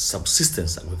agriculture, but it's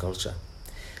subsistence agriculture.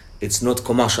 It's not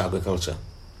commercial agriculture.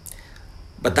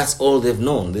 But that's all they've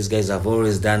known. These guys have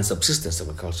always done subsistence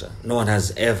agriculture. No one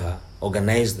has ever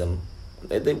organized them.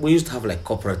 We used to have like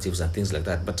cooperatives and things like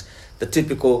that, but the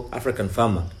typical African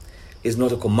farmer is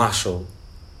not a commercial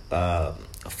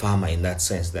farmer in that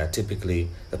sense. They are typically,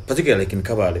 particularly like in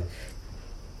Kabale,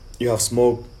 you have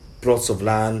small plots of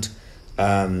land,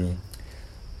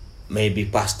 maybe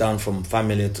passed down from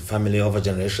family to family over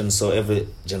generations. So every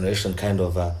generation kind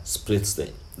of splits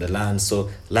the land. So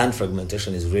land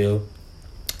fragmentation is real.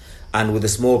 And with a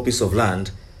small piece of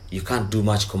land, you can't do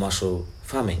much commercial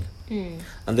farming.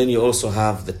 And then you also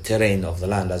have the terrain of the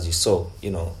land, as you saw,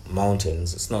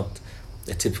 mountains. It's not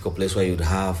a typical place where you'd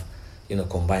have,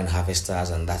 combined harvesters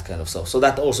and that kind of stuff. So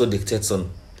that also dictates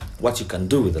on what you can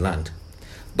do with the land.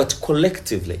 But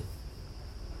collectively,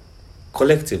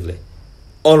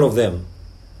 all of them,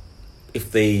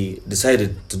 if they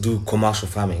decided to do commercial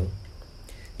farming,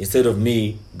 instead of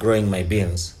me growing my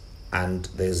beans, and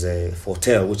there's a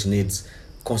hotel which needs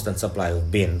constant supply of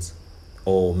beans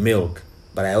or milk,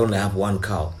 but I only have one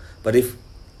cow. But if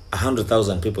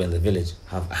 100,000 people in the village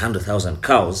have 100,000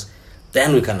 cows,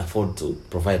 then we can afford to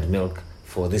provide milk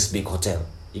for this big hotel.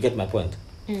 You get my point?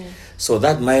 So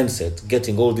that mindset,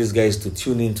 getting all these guys to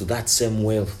tune into that same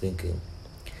way of thinking,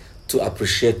 to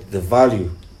appreciate the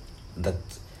value that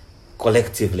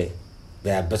collectively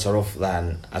they are better off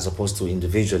than as opposed to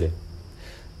individually.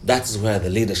 That's where the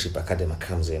Leadership Academy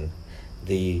comes in.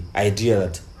 The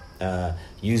idea that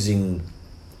using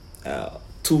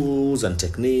tools and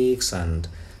techniques and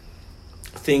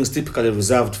things typically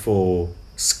reserved for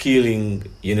skilling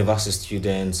university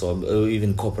students or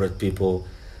even corporate people,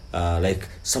 like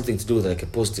something to do with like a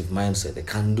positive mindset, a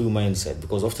can-do mindset.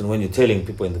 Because often when you're telling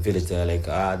people in the village, they're like,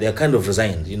 they're kind of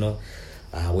resigned,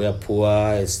 we are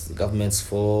poor, it's the government's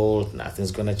fault,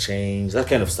 nothing's gonna change, that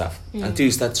kind of stuff. Until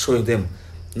you start showing them,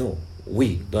 no,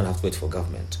 we don't have to wait for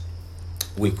government.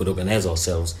 We could organize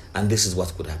ourselves, and this is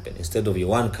what could happen. Instead of your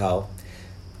one cow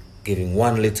giving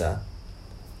 1 liter,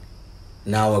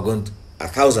 now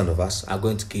 1,000 of us are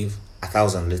going to give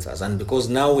 1,000 liters. And because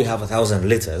now we have 1,000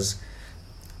 liters,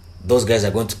 those guys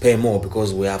are going to pay more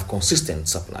because we have consistent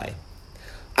supply.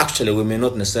 Actually, we may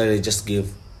not necessarily just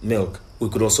give milk. We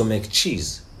could also make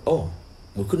cheese. Oh,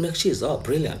 we could make cheese. Oh,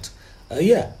 brilliant.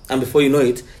 And before you know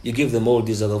it, you give them all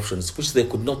these other options, which they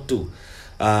could not do.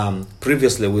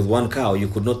 Previously, with one cow, you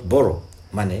could not borrow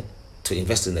money to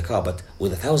invest in the cow. But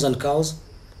with 1,000 cows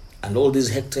and all these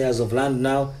hectares of land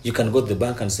now, you can go to the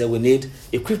bank and say, we need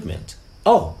equipment.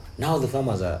 Oh, now the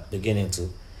farmers are beginning to.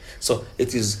 So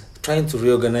it is trying to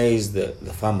reorganize the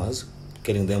farmers,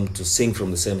 getting them to sing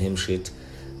from the same hymn sheet,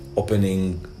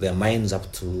 opening their minds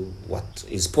up to what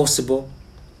is possible,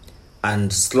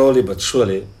 and slowly but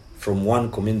surely, from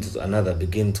one community to another,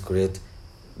 begin to create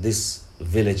this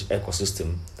village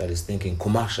ecosystem that is thinking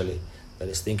commercially that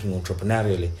is thinking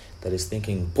entrepreneurially, that is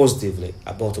thinking positively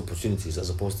about opportunities as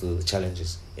opposed to the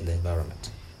challenges in the environment.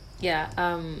 Yeah.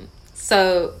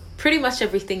 So pretty much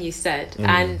everything you said,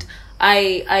 and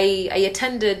I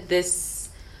attended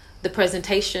the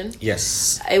presentation.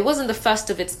 Yes. It wasn't the first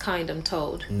of its kind, I'm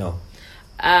told. No.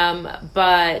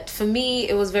 But for me,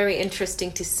 it was very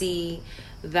interesting to see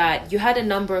that you had a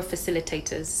number of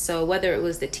facilitators. So whether it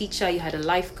was the teacher, you had a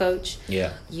life coach,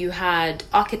 you had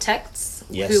architects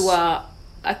who are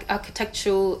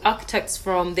architects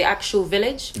from the actual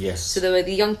village. Yes. So there were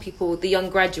the young people, the young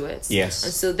graduates. Yes.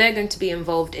 And so they're going to be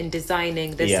involved in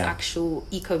designing this actual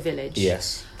eco-village.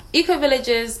 Yes.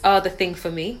 Eco-villages are the thing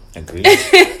for me. Agreed.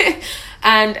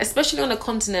 And especially on a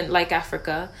continent like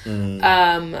Africa,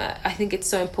 I think it's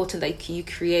so important that you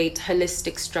create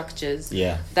holistic structures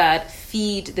that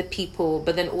feed the people,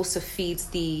 but then also feeds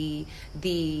the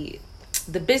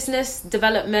business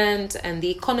development and the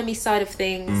economy side of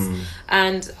things.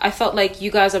 And I felt like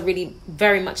you guys are really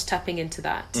very much tapping into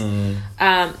that.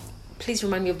 Please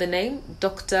remind me of the name.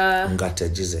 Dr. Ngate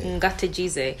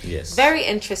Jize. Yes. Very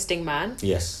interesting man.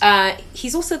 Yes.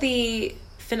 He's also the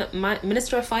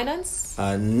Minister of Finance?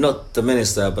 Not the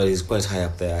minister, but he's quite high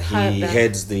up there. He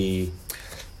heads the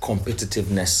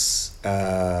competitiveness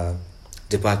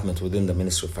department within the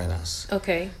Ministry of Finance.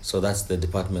 Okay. So that's the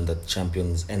department that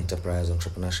champions enterprise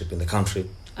entrepreneurship in the country.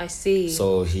 I see.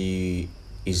 So he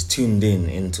is tuned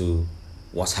into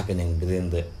what's happening within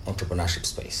the entrepreneurship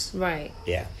space. Right.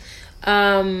 Yeah.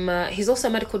 He's also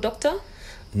a medical doctor?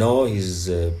 No, he's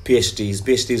a PhD. His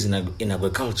PhD is in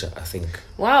agriculture, I think.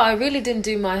 Wow, I really didn't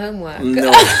do my homework.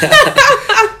 No.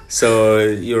 So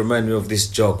you remind me of this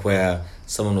joke where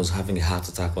someone was having a heart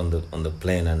attack on the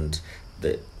plane, and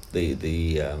the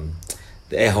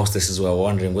air hostesses were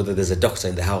wondering whether there's a doctor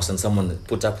in the house, and someone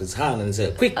put up his hand and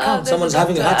said, "Quick, come! Someone's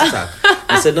having a heart attack."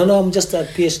 I said, "No, I'm just a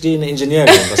PhD in engineering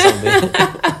or something."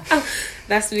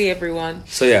 That's me, everyone.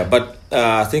 So yeah, but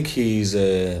I think he's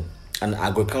an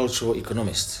agricultural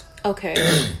economist. Okay.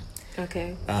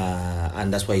 Okay.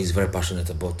 And that's why he's very passionate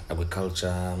about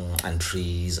agriculture and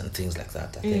trees and things like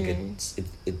that. I think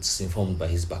it's informed by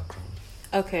his background.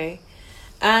 Okay.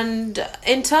 And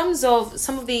in terms of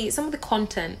some of the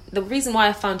content, the reason why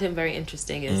I found him very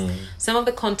interesting is some of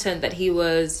the content that he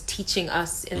was teaching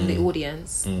us in the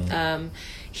audience.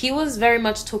 He was very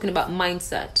much talking about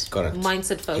mindset. Correct.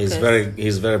 Mindset focus.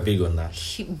 He's very big on that.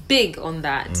 Big on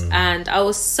that. And I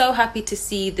was so happy to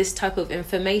see this type of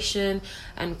information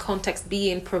and context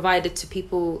being provided to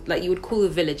people like you would call the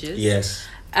villagers. Yes.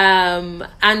 And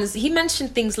he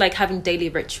mentioned things like having daily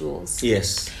rituals.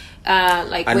 Yes.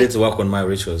 I need to work on my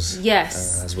rituals.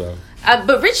 Yes. As well.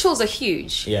 But rituals are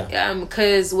huge. Yeah.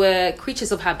 Because we're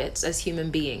creatures of habits as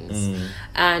human beings.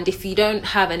 And if you don't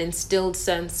have an instilled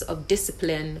sense of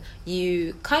discipline,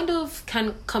 you kind of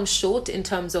can come short in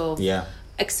terms of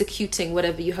executing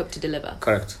whatever you hope to deliver.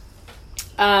 Correct.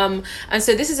 And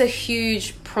so this is a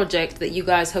huge project that you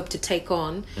guys hope to take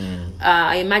on.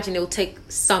 I imagine it will take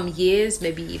some years,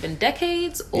 maybe even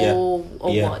decades, or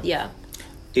what? Yeah.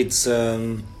 It's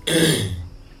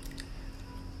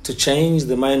to change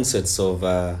the mindsets of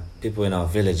people in our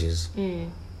villages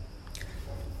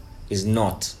is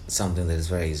not something that is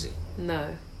very easy.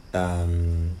 No.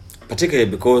 Particularly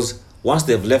because once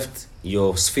they've left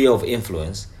your sphere of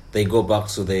influence, they go back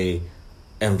to the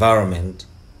environment,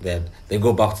 that they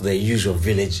go back to their usual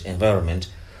village environment,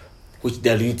 which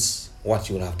dilutes what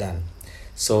you will have done.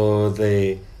 So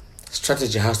the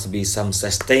strategy has to be some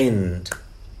sustained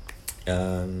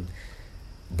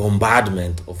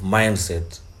bombardment of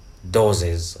mindset,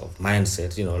 doses of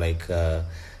mindset,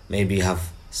 maybe have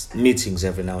meetings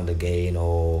every now and again,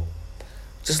 or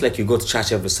just like you go to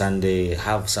church every Sunday,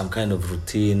 have some kind of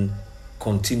routine,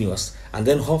 continuous, and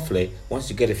then hopefully once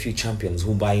you get a few champions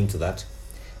who buy into that,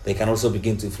 they can also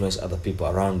begin to influence other people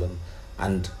around them.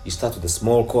 And you start with a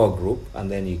small core group, and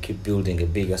then you keep building a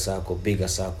bigger circle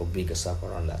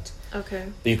around that. Okay.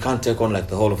 But you can't take on like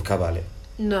the whole of Kabale.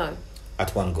 No.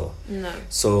 At one go. No.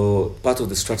 So part of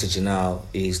the strategy now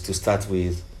is to start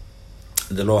with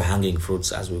the low-hanging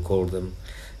fruits, as we call them.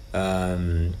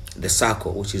 The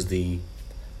circle, which is the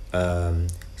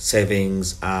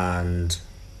savings and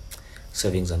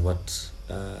what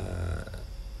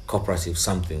cooperative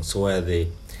something. So where the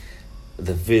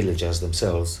villagers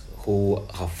themselves who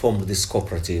have formed this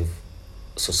cooperative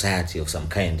society of some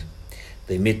kind,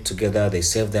 they meet together, they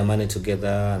save their money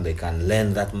together, and they can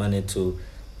lend that money to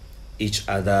each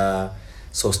other.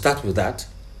 So start with that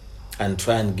and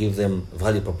try and give them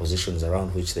value propositions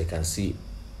around which they can see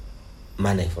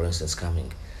money, for instance,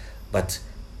 coming. But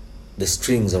the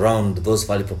strings around those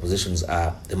value propositions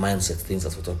are the mindset things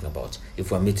that we're talking about.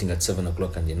 If we're meeting at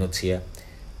 7:00 and you're not here,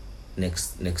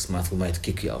 next month we might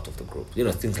kick you out of the group.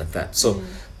 Things like that. So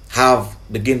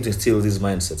begin to instill these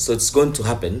mindsets. So it's going to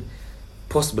happen,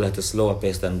 possibly at a slower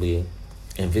pace than we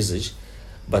envisage.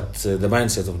 But the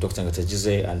mindset of Dr.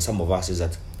 Ngatajize and some of us is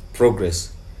that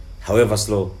progress, however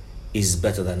slow, is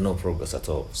better than no progress at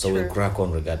all. So we'll crack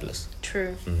on regardless.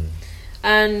 True.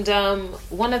 And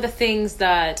one of the things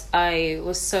that I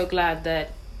was so glad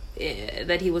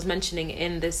that he was mentioning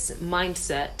in this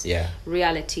mindset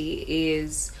reality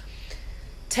is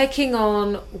taking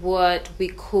on what we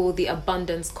call the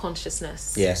abundance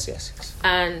consciousness. Yes.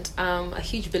 And I'm a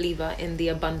huge believer in the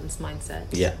abundance mindset.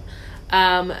 Yeah.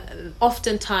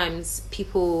 Oftentimes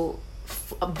people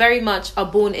very much are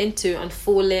born into and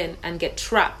fall in and get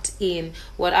trapped in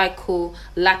what I call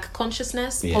lack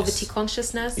consciousness, poverty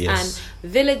consciousness, and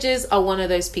villages are one of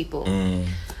those people.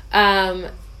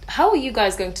 How are you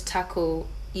guys going to tackle,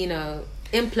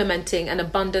 implementing an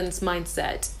abundance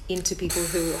mindset into people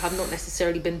who have not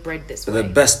necessarily been bred this way? The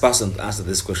best person to answer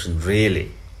this question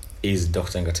really is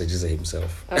Dr. Ngatajize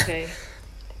himself. Okay.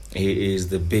 He is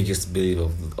the biggest believer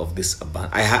of this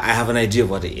abundance. I have an idea of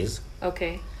what it is.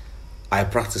 Okay. I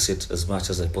practice it as much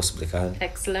as I possibly can.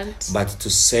 Excellent. But to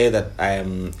say that I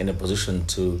am in a position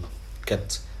to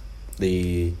get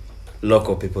the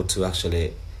local people to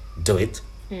actually do it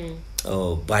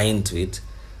or buy into it,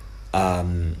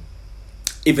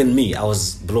 even me, I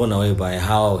was blown away by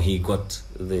how he got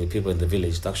the people in the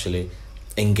village to actually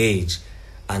engage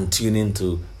and tune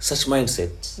into such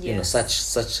mindsets,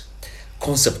 such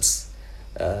concepts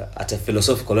at a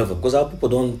philosophical level. Because our people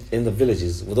don't, in the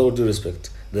villages, with all due respect,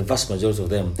 the vast majority of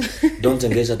them don't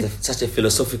engage at such a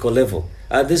philosophical level.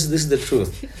 This is the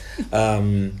truth,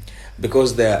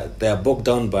 because they are bogged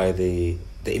down by the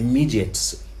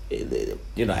immediate.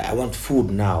 I want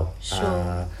food now.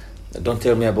 Sure. Don't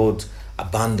tell me about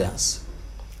abundance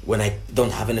when I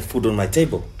don't have any food on my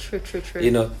table. True.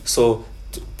 So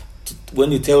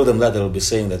when you tell them that, they'll be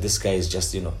saying that this guy is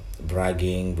just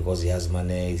bragging because he has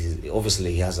money.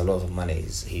 Obviously he has a lot of money.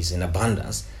 He's in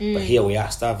abundance, but here we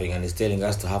are starving, and he's telling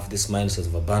us to have this mindset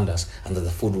of abundance and that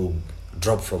the food will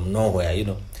drop from nowhere.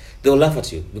 They'll laugh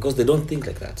at you because they don't think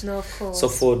like that. No, of course. So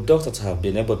for Doctor to have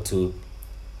been able to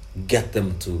get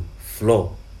them to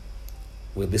flow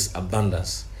with this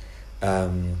abundance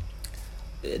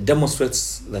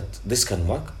demonstrates that this can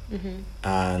work,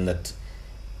 and that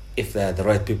if they're the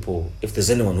right people, if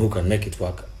there's anyone who can make it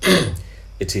work,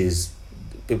 it is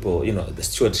people, the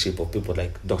stewardship of people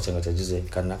like Dr.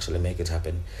 Ngatajize can actually make it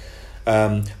happen.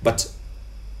 But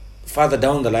further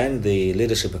down the line, the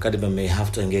Leadership Academy may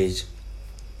have to engage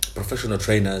professional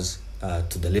trainers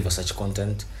to deliver such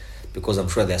content, because I'm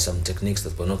sure there are some techniques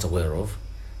that we're not aware of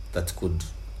that could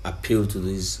appeal to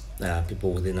these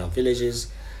people within our villages.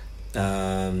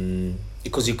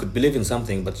 Because you could believe in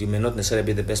something, but you may not necessarily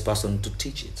be the best person to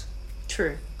teach it.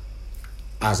 True.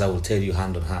 As I will tell you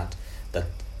hand on heart, that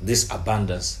this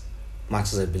abundance,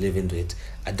 much as I believe into it,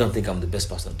 I don't think I'm the best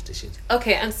person to teach it.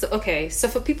 Okay, so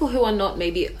for people who are not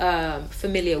maybe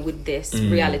familiar with this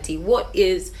reality, what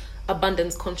is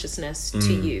abundance consciousness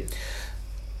to you?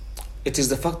 It is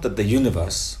the fact that the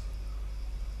universe,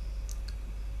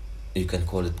 you can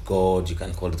call it God, you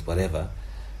can call it whatever,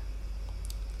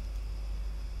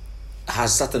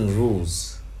 has certain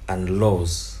rules and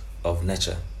laws of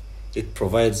nature. It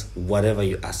provides whatever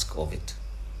you ask of it.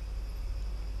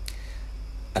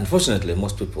 Unfortunately,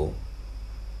 most people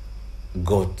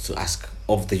go to ask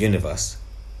of the universe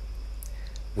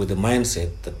with a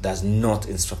mindset that does not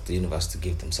instruct the universe to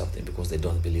give them something, because they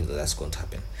don't believe that that's going to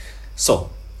happen. So,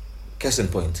 case in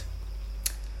point,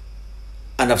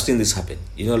 and I've seen this happen.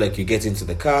 Like you get into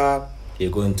the car,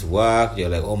 you're going to work, you're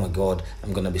like, oh my God,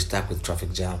 I'm going to be stuck with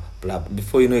traffic jam, blah, blah.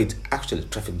 Before you know it, actually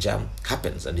traffic jam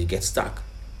happens and you get stuck.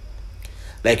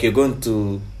 Like you're going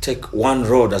to take one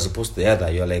road as opposed to the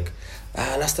other. You're like,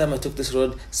 last time I took this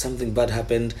road, something bad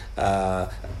happened.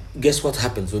 Guess what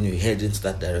happens when you head into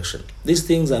that direction? These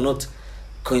things are not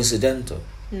coincidental.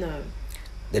 No.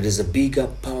 There is a bigger,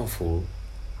 powerful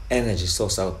energy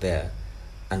source out there,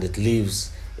 and it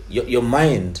leaves your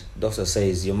mind. Doctor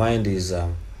says your mind is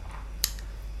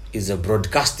a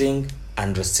broadcasting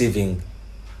and receiving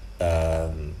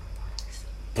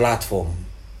platform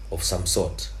of some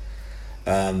sort.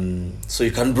 So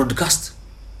you can broadcast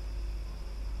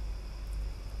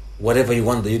whatever you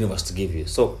want the universe to give you.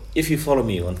 So if you follow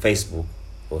me on Facebook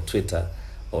or Twitter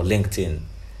or LinkedIn,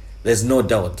 there's no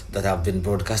doubt that I've been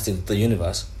broadcasting to the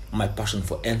universe my passion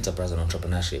for enterprise and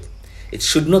entrepreneurship. It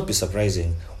should not be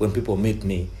surprising when people meet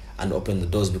me and open the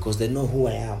doors, because they know who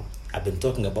I am. I've been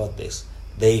talking about this,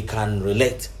 they can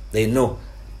relate. They know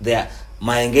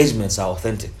my engagements are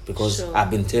authentic because Sure. I've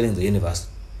been telling the universe,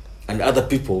 and other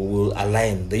people will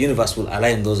align. The universe will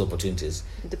align those opportunities.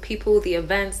 The people, the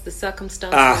events, the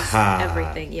circumstances,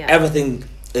 everything. Yeah. Everything.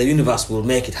 The universe will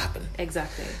make it happen.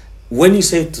 Exactly. When you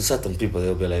say it to certain people,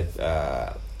 they'll be like,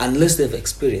 unless they've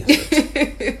experienced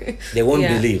it, they won't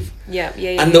believe. Yeah.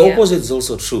 And the opposite is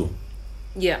also true.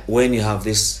 Yeah. When you have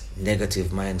this negative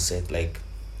mindset, like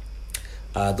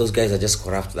those guys are just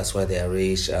corrupt, that's why they are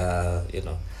rich,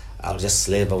 I'll just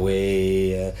slave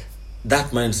away.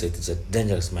 That mindset is a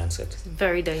dangerous mindset. It's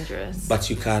very dangerous. But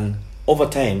you can, over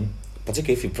time,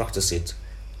 particularly if you practice it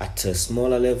at a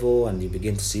smaller level and you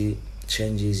begin to see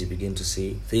changes, you begin to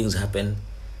see things happen.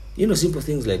 Simple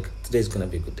things like today's going to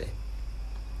be a good day.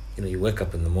 You wake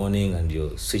up in the morning and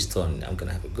you're switched on. I'm going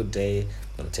to have a good day.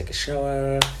 I'm going to take a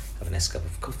shower, have a nice cup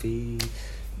of coffee.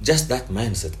 Just that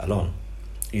mindset alone,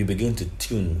 you begin to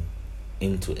tune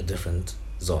into a different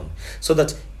zone. So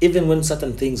that even when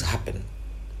certain things happen,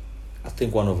 I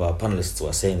think one of our panelists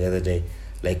was saying the other day,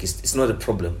 like it's not a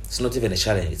problem. It's not even a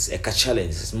challenge. It's a challenge.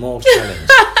 It's a small challenge.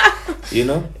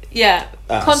 Yeah.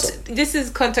 This is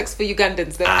context for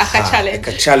Ugandans. The Aka challenge.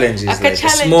 Aka challenge is like a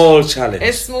small challenge.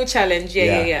 A small challenge.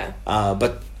 Yeah.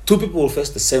 But two people will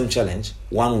face the same challenge.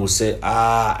 One will say,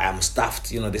 I'm stuffed.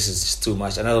 This is just too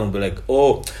much. Another one will be like,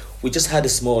 oh, we just had a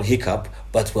small hiccup,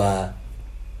 but we're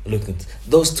looking.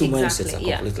 Those two mindsets are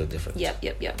completely different. Yep.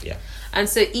 Yeah. And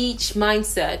so each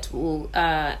mindset will,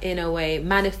 in a way,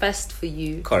 manifest for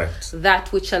you. Correct.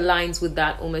 That which aligns with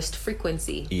that almost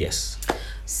frequency. Yes.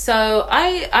 So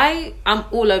I'm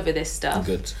all over this stuff.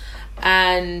 Good.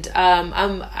 And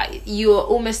you're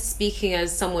almost speaking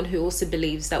as someone who also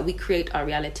believes that we create our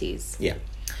realities. Yeah.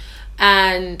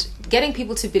 And getting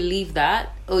people to believe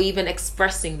that, or even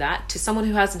expressing that to someone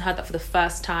who hasn't heard that for the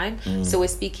first time. So we're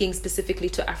speaking specifically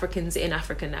to Africans in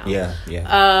Africa now. Yeah.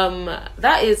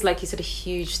 That is, like you said, a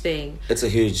huge thing. It's a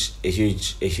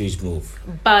huge move.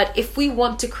 But if we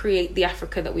want to create the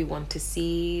Africa that we want to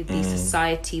see, the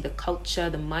society, the culture,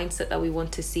 the mindset that we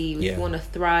want to see, if we want to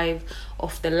thrive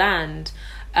off the land,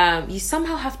 you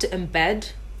somehow have to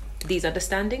embed these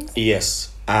understandings.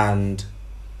 Yes. And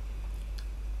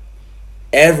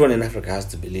everyone in Africa has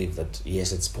to believe that,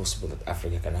 yes, it's possible that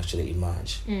Africa can actually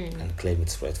emerge and claim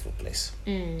its rightful place.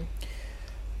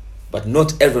 But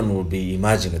not everyone will be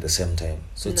emerging at the same time.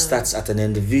 So it starts at an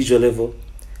individual level,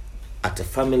 at a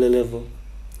family level,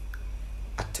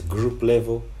 at a group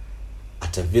level,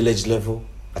 at a village level,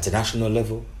 at a national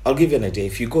level. I'll give you an idea.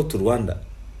 If you go to Rwanda,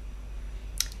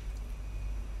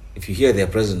 if you hear their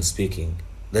president speaking,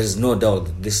 there is no doubt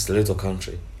that this little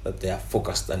country, that they are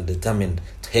focused and determined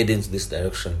to head into this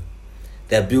direction.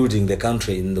 They are building the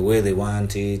country in the way they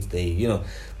want it.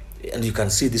 And you can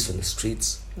see this on the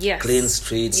streets. Yes. Clean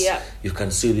streets. Yeah. You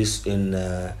can see this in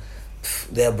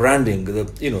their branding.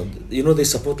 They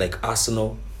support like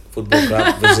Arsenal Football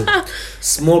Club. Visit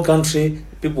small country.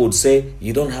 People would say,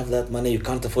 you don't have that money, you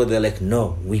can't afford. They're like,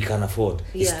 no, we can afford.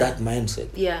 It's that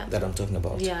mindset that I'm talking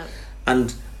about. Yeah.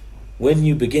 And when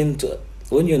you're in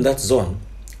that zone,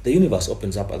 the universe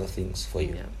opens up other things for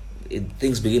you.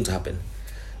 Things begin to happen.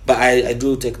 But I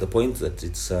do take the point that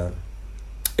it's a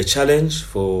challenge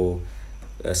for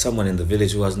someone in the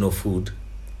village who has no food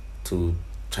to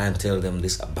try and tell them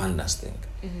this abundance thing.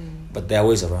 But there are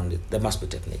ways around it. There must be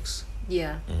techniques.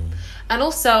 Yeah. And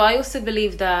also, I also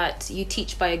believe that you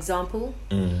teach by example.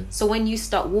 So when you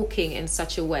start walking in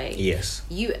such a way,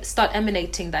 you start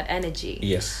emanating that energy.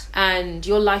 Yes. And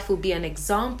your life will be an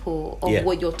example of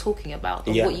what you're talking about,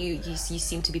 of what you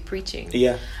seem to be preaching.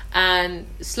 Yeah. And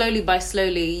slowly,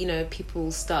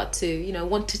 people start to,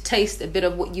 want to taste a bit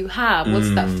of what you have.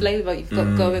 What's that flavor you've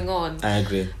got going on? I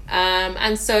agree.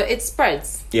 And so it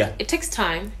spreads. Yeah. It takes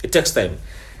time.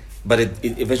 But it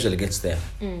eventually gets there.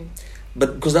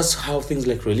 But because that's how things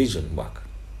like religion work.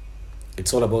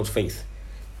 It's all about faith.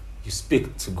 You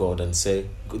speak to God and say,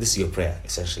 this is your prayer,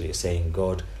 essentially. You're saying,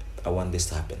 God, I want this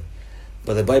to happen.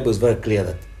 But the Bible is very clear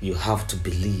that you have to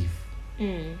believe.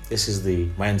 This is the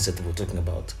mindset that we're talking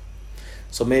about.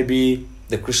 So maybe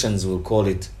the Christians will call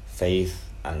it faith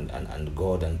and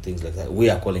God and things like that. We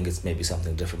are calling it maybe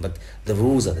something different, but the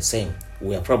rules are the same.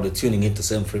 We are probably tuning into the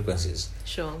same frequencies.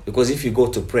 Sure. Because if you go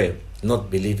to pray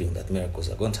not believing that miracles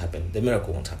are going to happen, the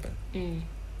miracle won't happen.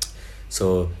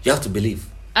 So you have to believe.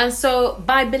 And so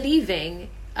by believing,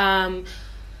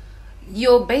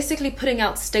 you're basically putting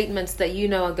out statements that you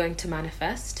know are going to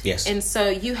manifest. Yes. And so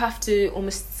you have to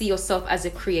almost see yourself as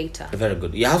a creator. Very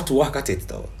good. You have to work at it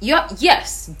though.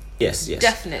 Yes.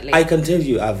 Definitely. I can tell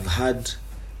you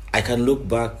I can look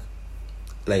back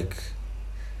like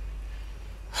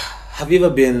have you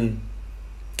ever been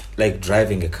like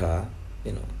driving a car?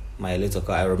 You know, my little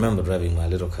car. I remember driving my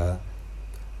little car,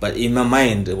 but in my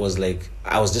mind it was like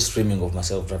I was just dreaming of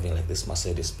myself driving like this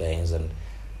Mercedes Benz, and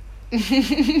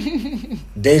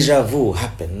deja vu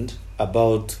happened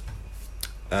about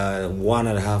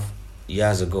 1.5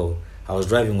 years ago. I was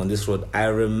driving on this road. I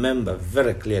remember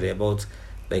very clearly about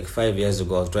like 5 years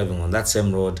ago, I was driving on that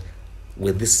same road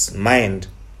with this mind.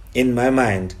 In my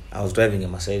mind, I was driving a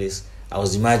Mercedes. I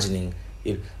was imagining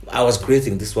it. I was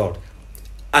creating this world.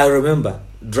 I remember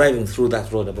driving through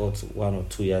that road about 1 or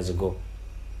 2 years ago.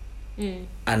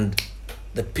 And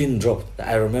the pin dropped.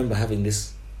 I remember having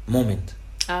this moment.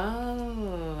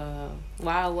 Oh,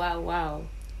 wow.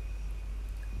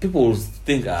 People will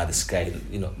think, this guy,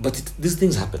 you know, but these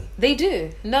things happen. They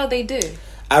do. No, they do.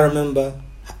 I remember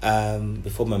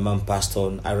before my mom passed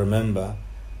on, I remember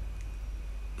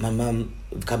my mom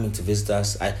coming to visit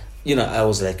us. I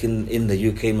was like in the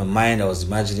UK, in my mind, I was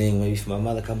imagining maybe if my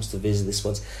mother comes to visit this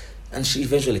once, and she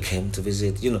eventually came to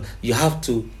visit. You know, you have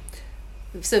to.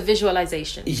 So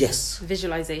visualization. Yes.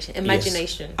 Visualization,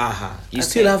 imagination. Yes. You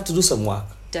still have to do some work.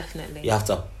 Definitely. You have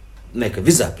to make a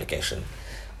visa application.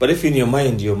 But if in your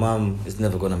mind your mom is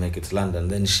never going to make it to London,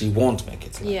 then she won't make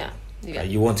it to London. Yeah.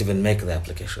 You won't even make the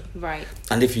application. Right.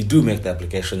 And if you do make the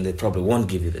application, they probably won't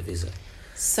give you the visa.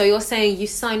 So you're saying you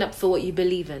sign up for what you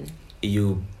believe in?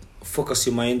 You focus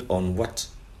your mind on what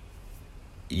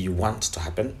you want to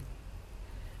happen.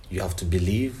 You have to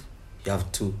believe. You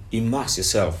have to immerse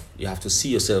yourself. You have to see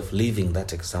yourself living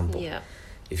that example. Yeah.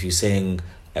 If you're saying,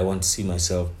 I want to see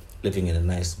myself living in a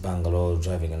nice bungalow,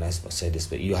 driving a nice Mercedes,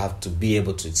 but you have to be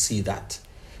able to see that.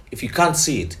 If you can't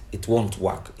see it, it won't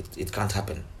work. It can't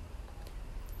happen.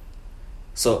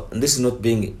 So, and this is not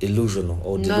being illusional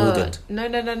or deluded. No,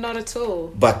 not at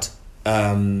all. But,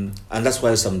 and that's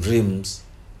why some dreams,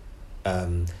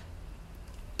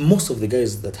 most of the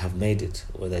guys that have made it,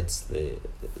 whether it's the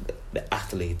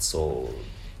athletes or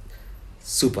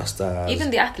superstars.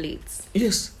 Even the athletes.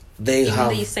 Yes. They even have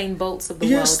the Usain Bolts of the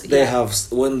yes, world. They have.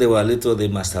 When they were little, they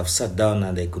must have sat down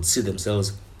and they could see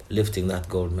themselves lifting that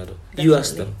gold medal. Definitely, you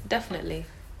ask them. Definitely.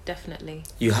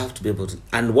 You have to be able to,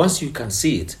 and once you can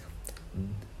see it,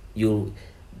 the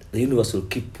universe will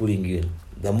keep pulling you in.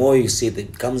 The more you see it,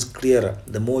 it becomes clearer.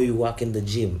 The more you work in the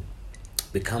gym,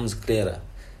 it becomes clearer.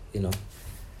 You know.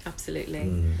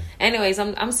 Absolutely. Anyways,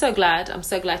 I'm so glad. I'm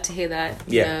so glad to hear that.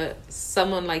 You know,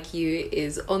 someone like you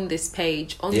is on this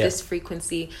page, on this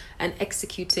frequency, and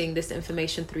executing this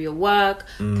information through your work,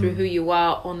 through who you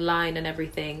are online and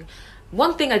everything.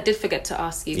 One thing I did forget to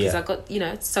ask you, because I got,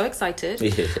 so excited.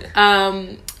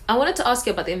 I wanted to ask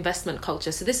you about the investment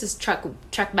culture. So this is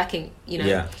backtracking,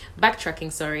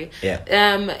 sorry.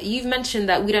 Yeah. You've mentioned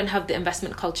that we don't have the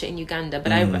investment culture in Uganda,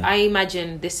 but I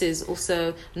imagine this is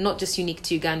also not just unique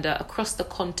to Uganda, across the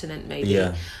continent maybe.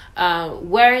 Yeah.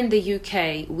 Where in the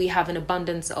UK we have an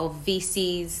abundance of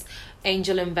VCs,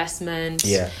 angel investment.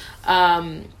 Yeah.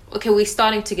 Okay, we're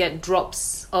starting to get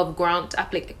drops of grants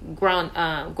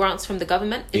from the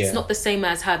government. It's not the same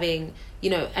as having,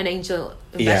 an angel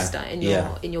investor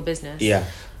in your business. Yeah.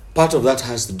 Part of that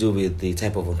has to do with the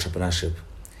type of entrepreneurship,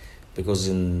 because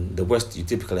in the West you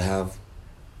typically have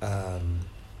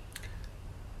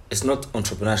it's not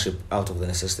entrepreneurship out of the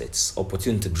necessity, it's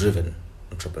opportunity driven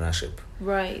entrepreneurship.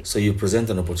 Right. So you present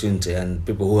an opportunity and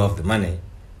people who have the money,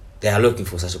 they are looking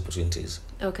for such opportunities.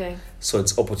 Okay. So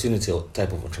it's opportunity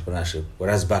type of entrepreneurship,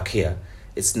 whereas back here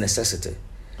it's necessity.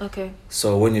 Okay.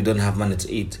 So when you don't have money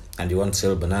to eat and you want to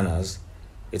sell bananas,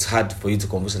 it's hard for you to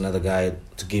convince another guy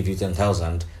to give you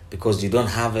 10,000 because you don't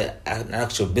have an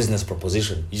actual business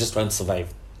proposition. You're just trying to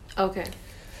survive. Okay.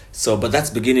 So, but that's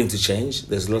beginning to change.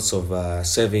 There's lots of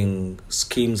saving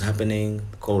schemes happening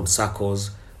called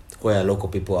SACCOs, where local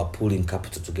people are pooling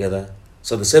capital together.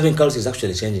 So the saving culture is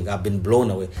actually changing. I've been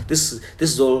blown away. This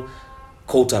is all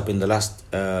caught up in the last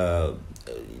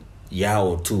year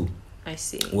or two. I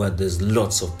see. Where there's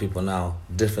lots of people now,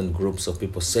 different groups of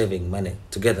people saving money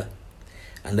together,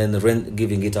 and then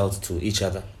giving it out to each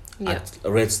other at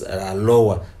rates that are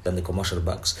lower than the commercial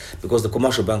banks. Because the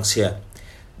commercial banks here,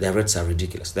 their rates are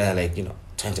ridiculous. They are like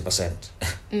 20%.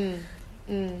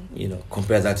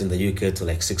 Compare that in the UK to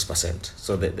like 6%.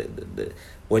 So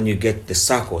when you get the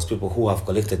SACCOs, people who have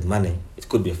collected money, it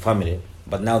could be a family,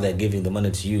 but now they're giving the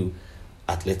money to you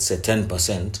at, let's say,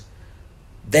 10%.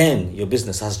 Then your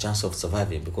business has a chance of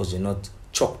surviving because you're not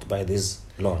choked by these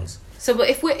loans. So, but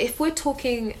if we're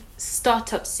talking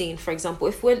startup scene, for example,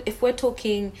 if we're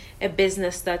talking a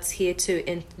business that's here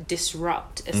to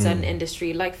disrupt a certain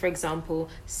industry, like for example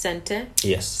Sente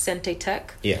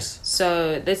Tech. Yes.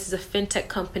 So this is a fintech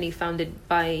company founded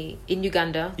in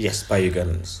Uganda. Yes, by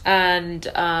Ugandans. And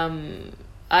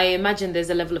I imagine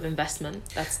there's a level of investment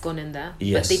that's gone in there.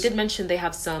 Yes. But they did mention they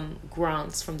have some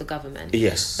grants from the government.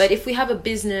 Yes. But if we have a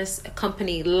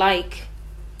company like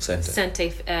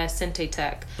Sente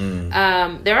Tech.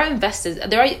 There are investors.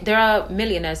 There are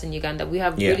millionaires in Uganda. We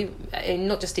have really,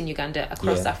 not just in Uganda,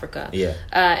 across Africa.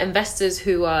 Investors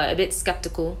who are a bit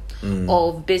skeptical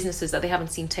of businesses that they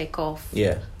haven't seen take off.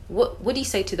 Yeah. What do you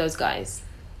say to those guys?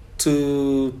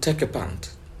 To take a punt.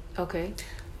 Okay.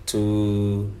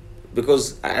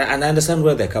 Because I understand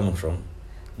where they're coming from.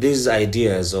 These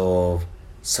ideas of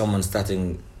someone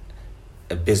starting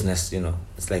a business,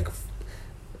 it's like.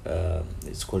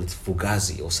 It's called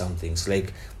Fugazi or something. It's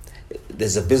like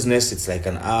there's a business, it's like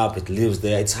an app, it lives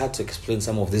there. It's hard to explain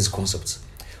some of these concepts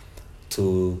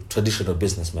to traditional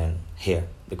businessmen here,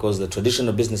 because the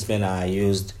traditional businessmen are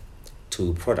used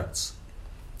to products.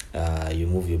 You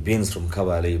move your beans from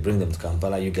Kabale, you bring them to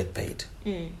Kampala, you get paid.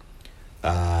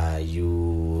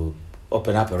 You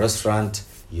open up a restaurant,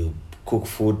 you cook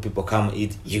food, people come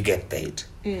eat, you get paid.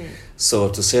 So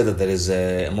to say that there is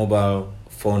a mobile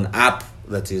phone app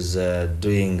that is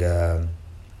doing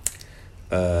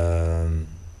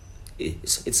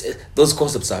it's those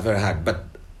concepts are very hard, but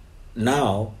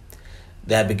now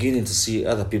they are beginning to see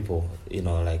other people,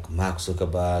 like Mark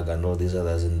Zuckerberg and all these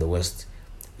others in the West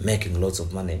making lots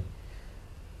of money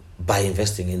by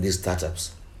investing in these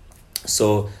startups.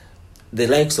 So the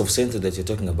likes of Center that you're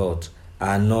talking about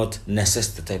are not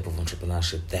necessity type of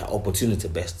entrepreneurship. They are opportunity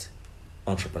based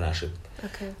entrepreneurship.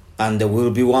 Okay. And there will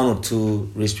be one or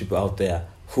two rich people out there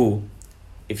who,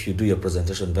 if you do your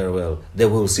presentation very well, they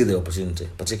will see the opportunity,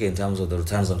 particularly in terms of the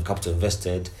returns on capital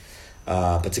invested,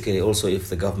 particularly also if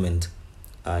the government,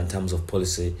 in terms of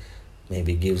policy,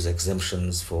 maybe gives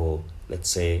exemptions for, let's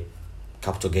say,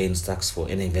 capital gains tax for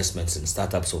any investments in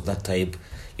startups of that type.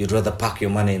 You'd rather park your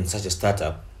money in such a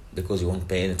startup because you won't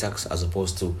pay any tax, as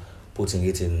opposed to putting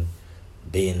it in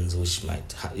beans, which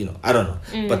might, I don't know.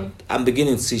 But I'm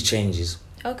beginning to see changes.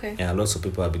 Okay. Yeah, lots of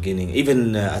people are beginning,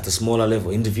 even at a smaller level,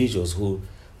 individuals who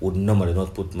would normally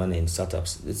not put money in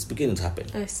startups. It's beginning to happen.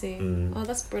 I see. Oh,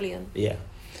 that's brilliant. Yeah.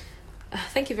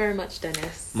 Thank you very much,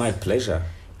 Dennis. My pleasure.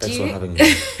 Thanks for having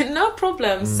me. No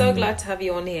problem. So glad to have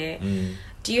you on here.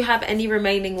 Do you have any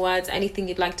remaining words, anything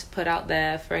you'd like to put out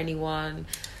there for anyone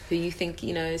who you think,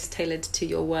 is tailored to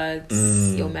your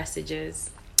words, your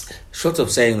messages? Short of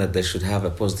saying that they should have a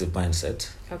positive mindset.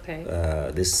 Okay.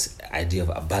 This idea of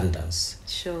abundance.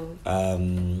 Sure.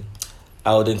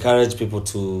 I would encourage people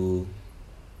to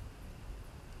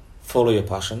follow your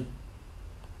passion,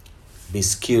 be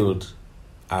skilled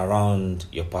around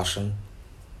your passion,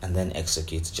 and then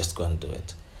execute. Just go and do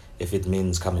it. If it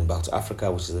means coming back to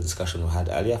Africa, which is the discussion we had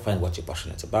earlier, find what you're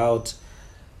passionate about,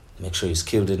 make sure you're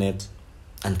skilled in it,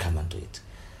 and come and do it.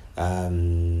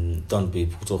 Don't be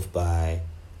put off by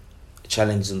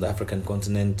challenges in the African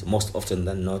continent. Most often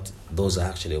than not, those are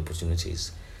actually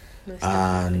opportunities.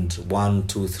 And 1,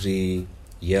 2, 3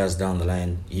 years down the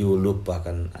line, you will look back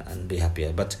and be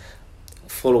happier. But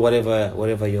follow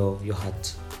whatever your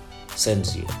heart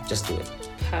sends you. Just do it.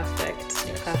 Perfect.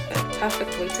 Yes.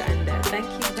 Perfect way to end there. Thank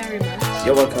you very much.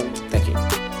 You're welcome. Thank you.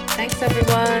 Thanks,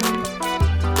 everyone.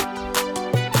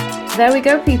 There we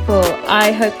go, people.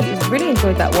 I hope you really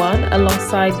enjoyed that one,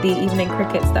 alongside the evening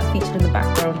crickets that featured in the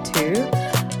background too.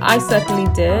 I certainly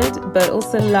did, but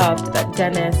also loved that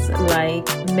Dennis, like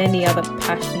many other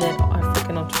passionate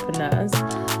African entrepreneurs,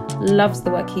 loves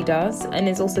the work he does and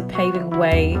is also paving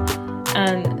way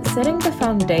and setting the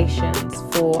foundations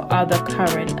for other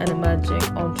current and emerging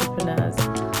entrepreneurs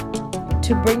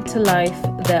to bring to life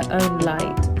their own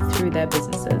light through their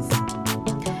businesses.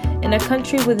 In a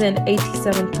country with an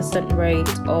 87% rate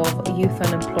of youth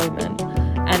unemployment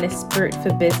and a spirit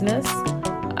for business,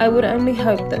 I would only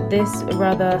hope that this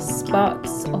rather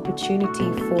sparks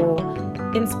opportunity for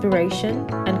inspiration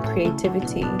and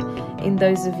creativity in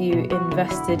those of you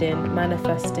invested in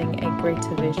manifesting a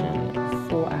greater vision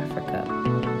for Africa.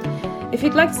 If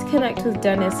you'd like to connect with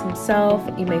Dennis himself,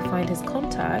 you may find his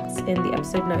contacts in the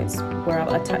episode notes, where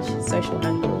I'll attach his social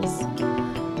handles.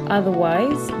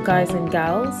 Otherwise, guys and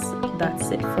gals, that's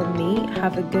it from me.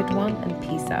 Have a good one and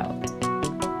peace out.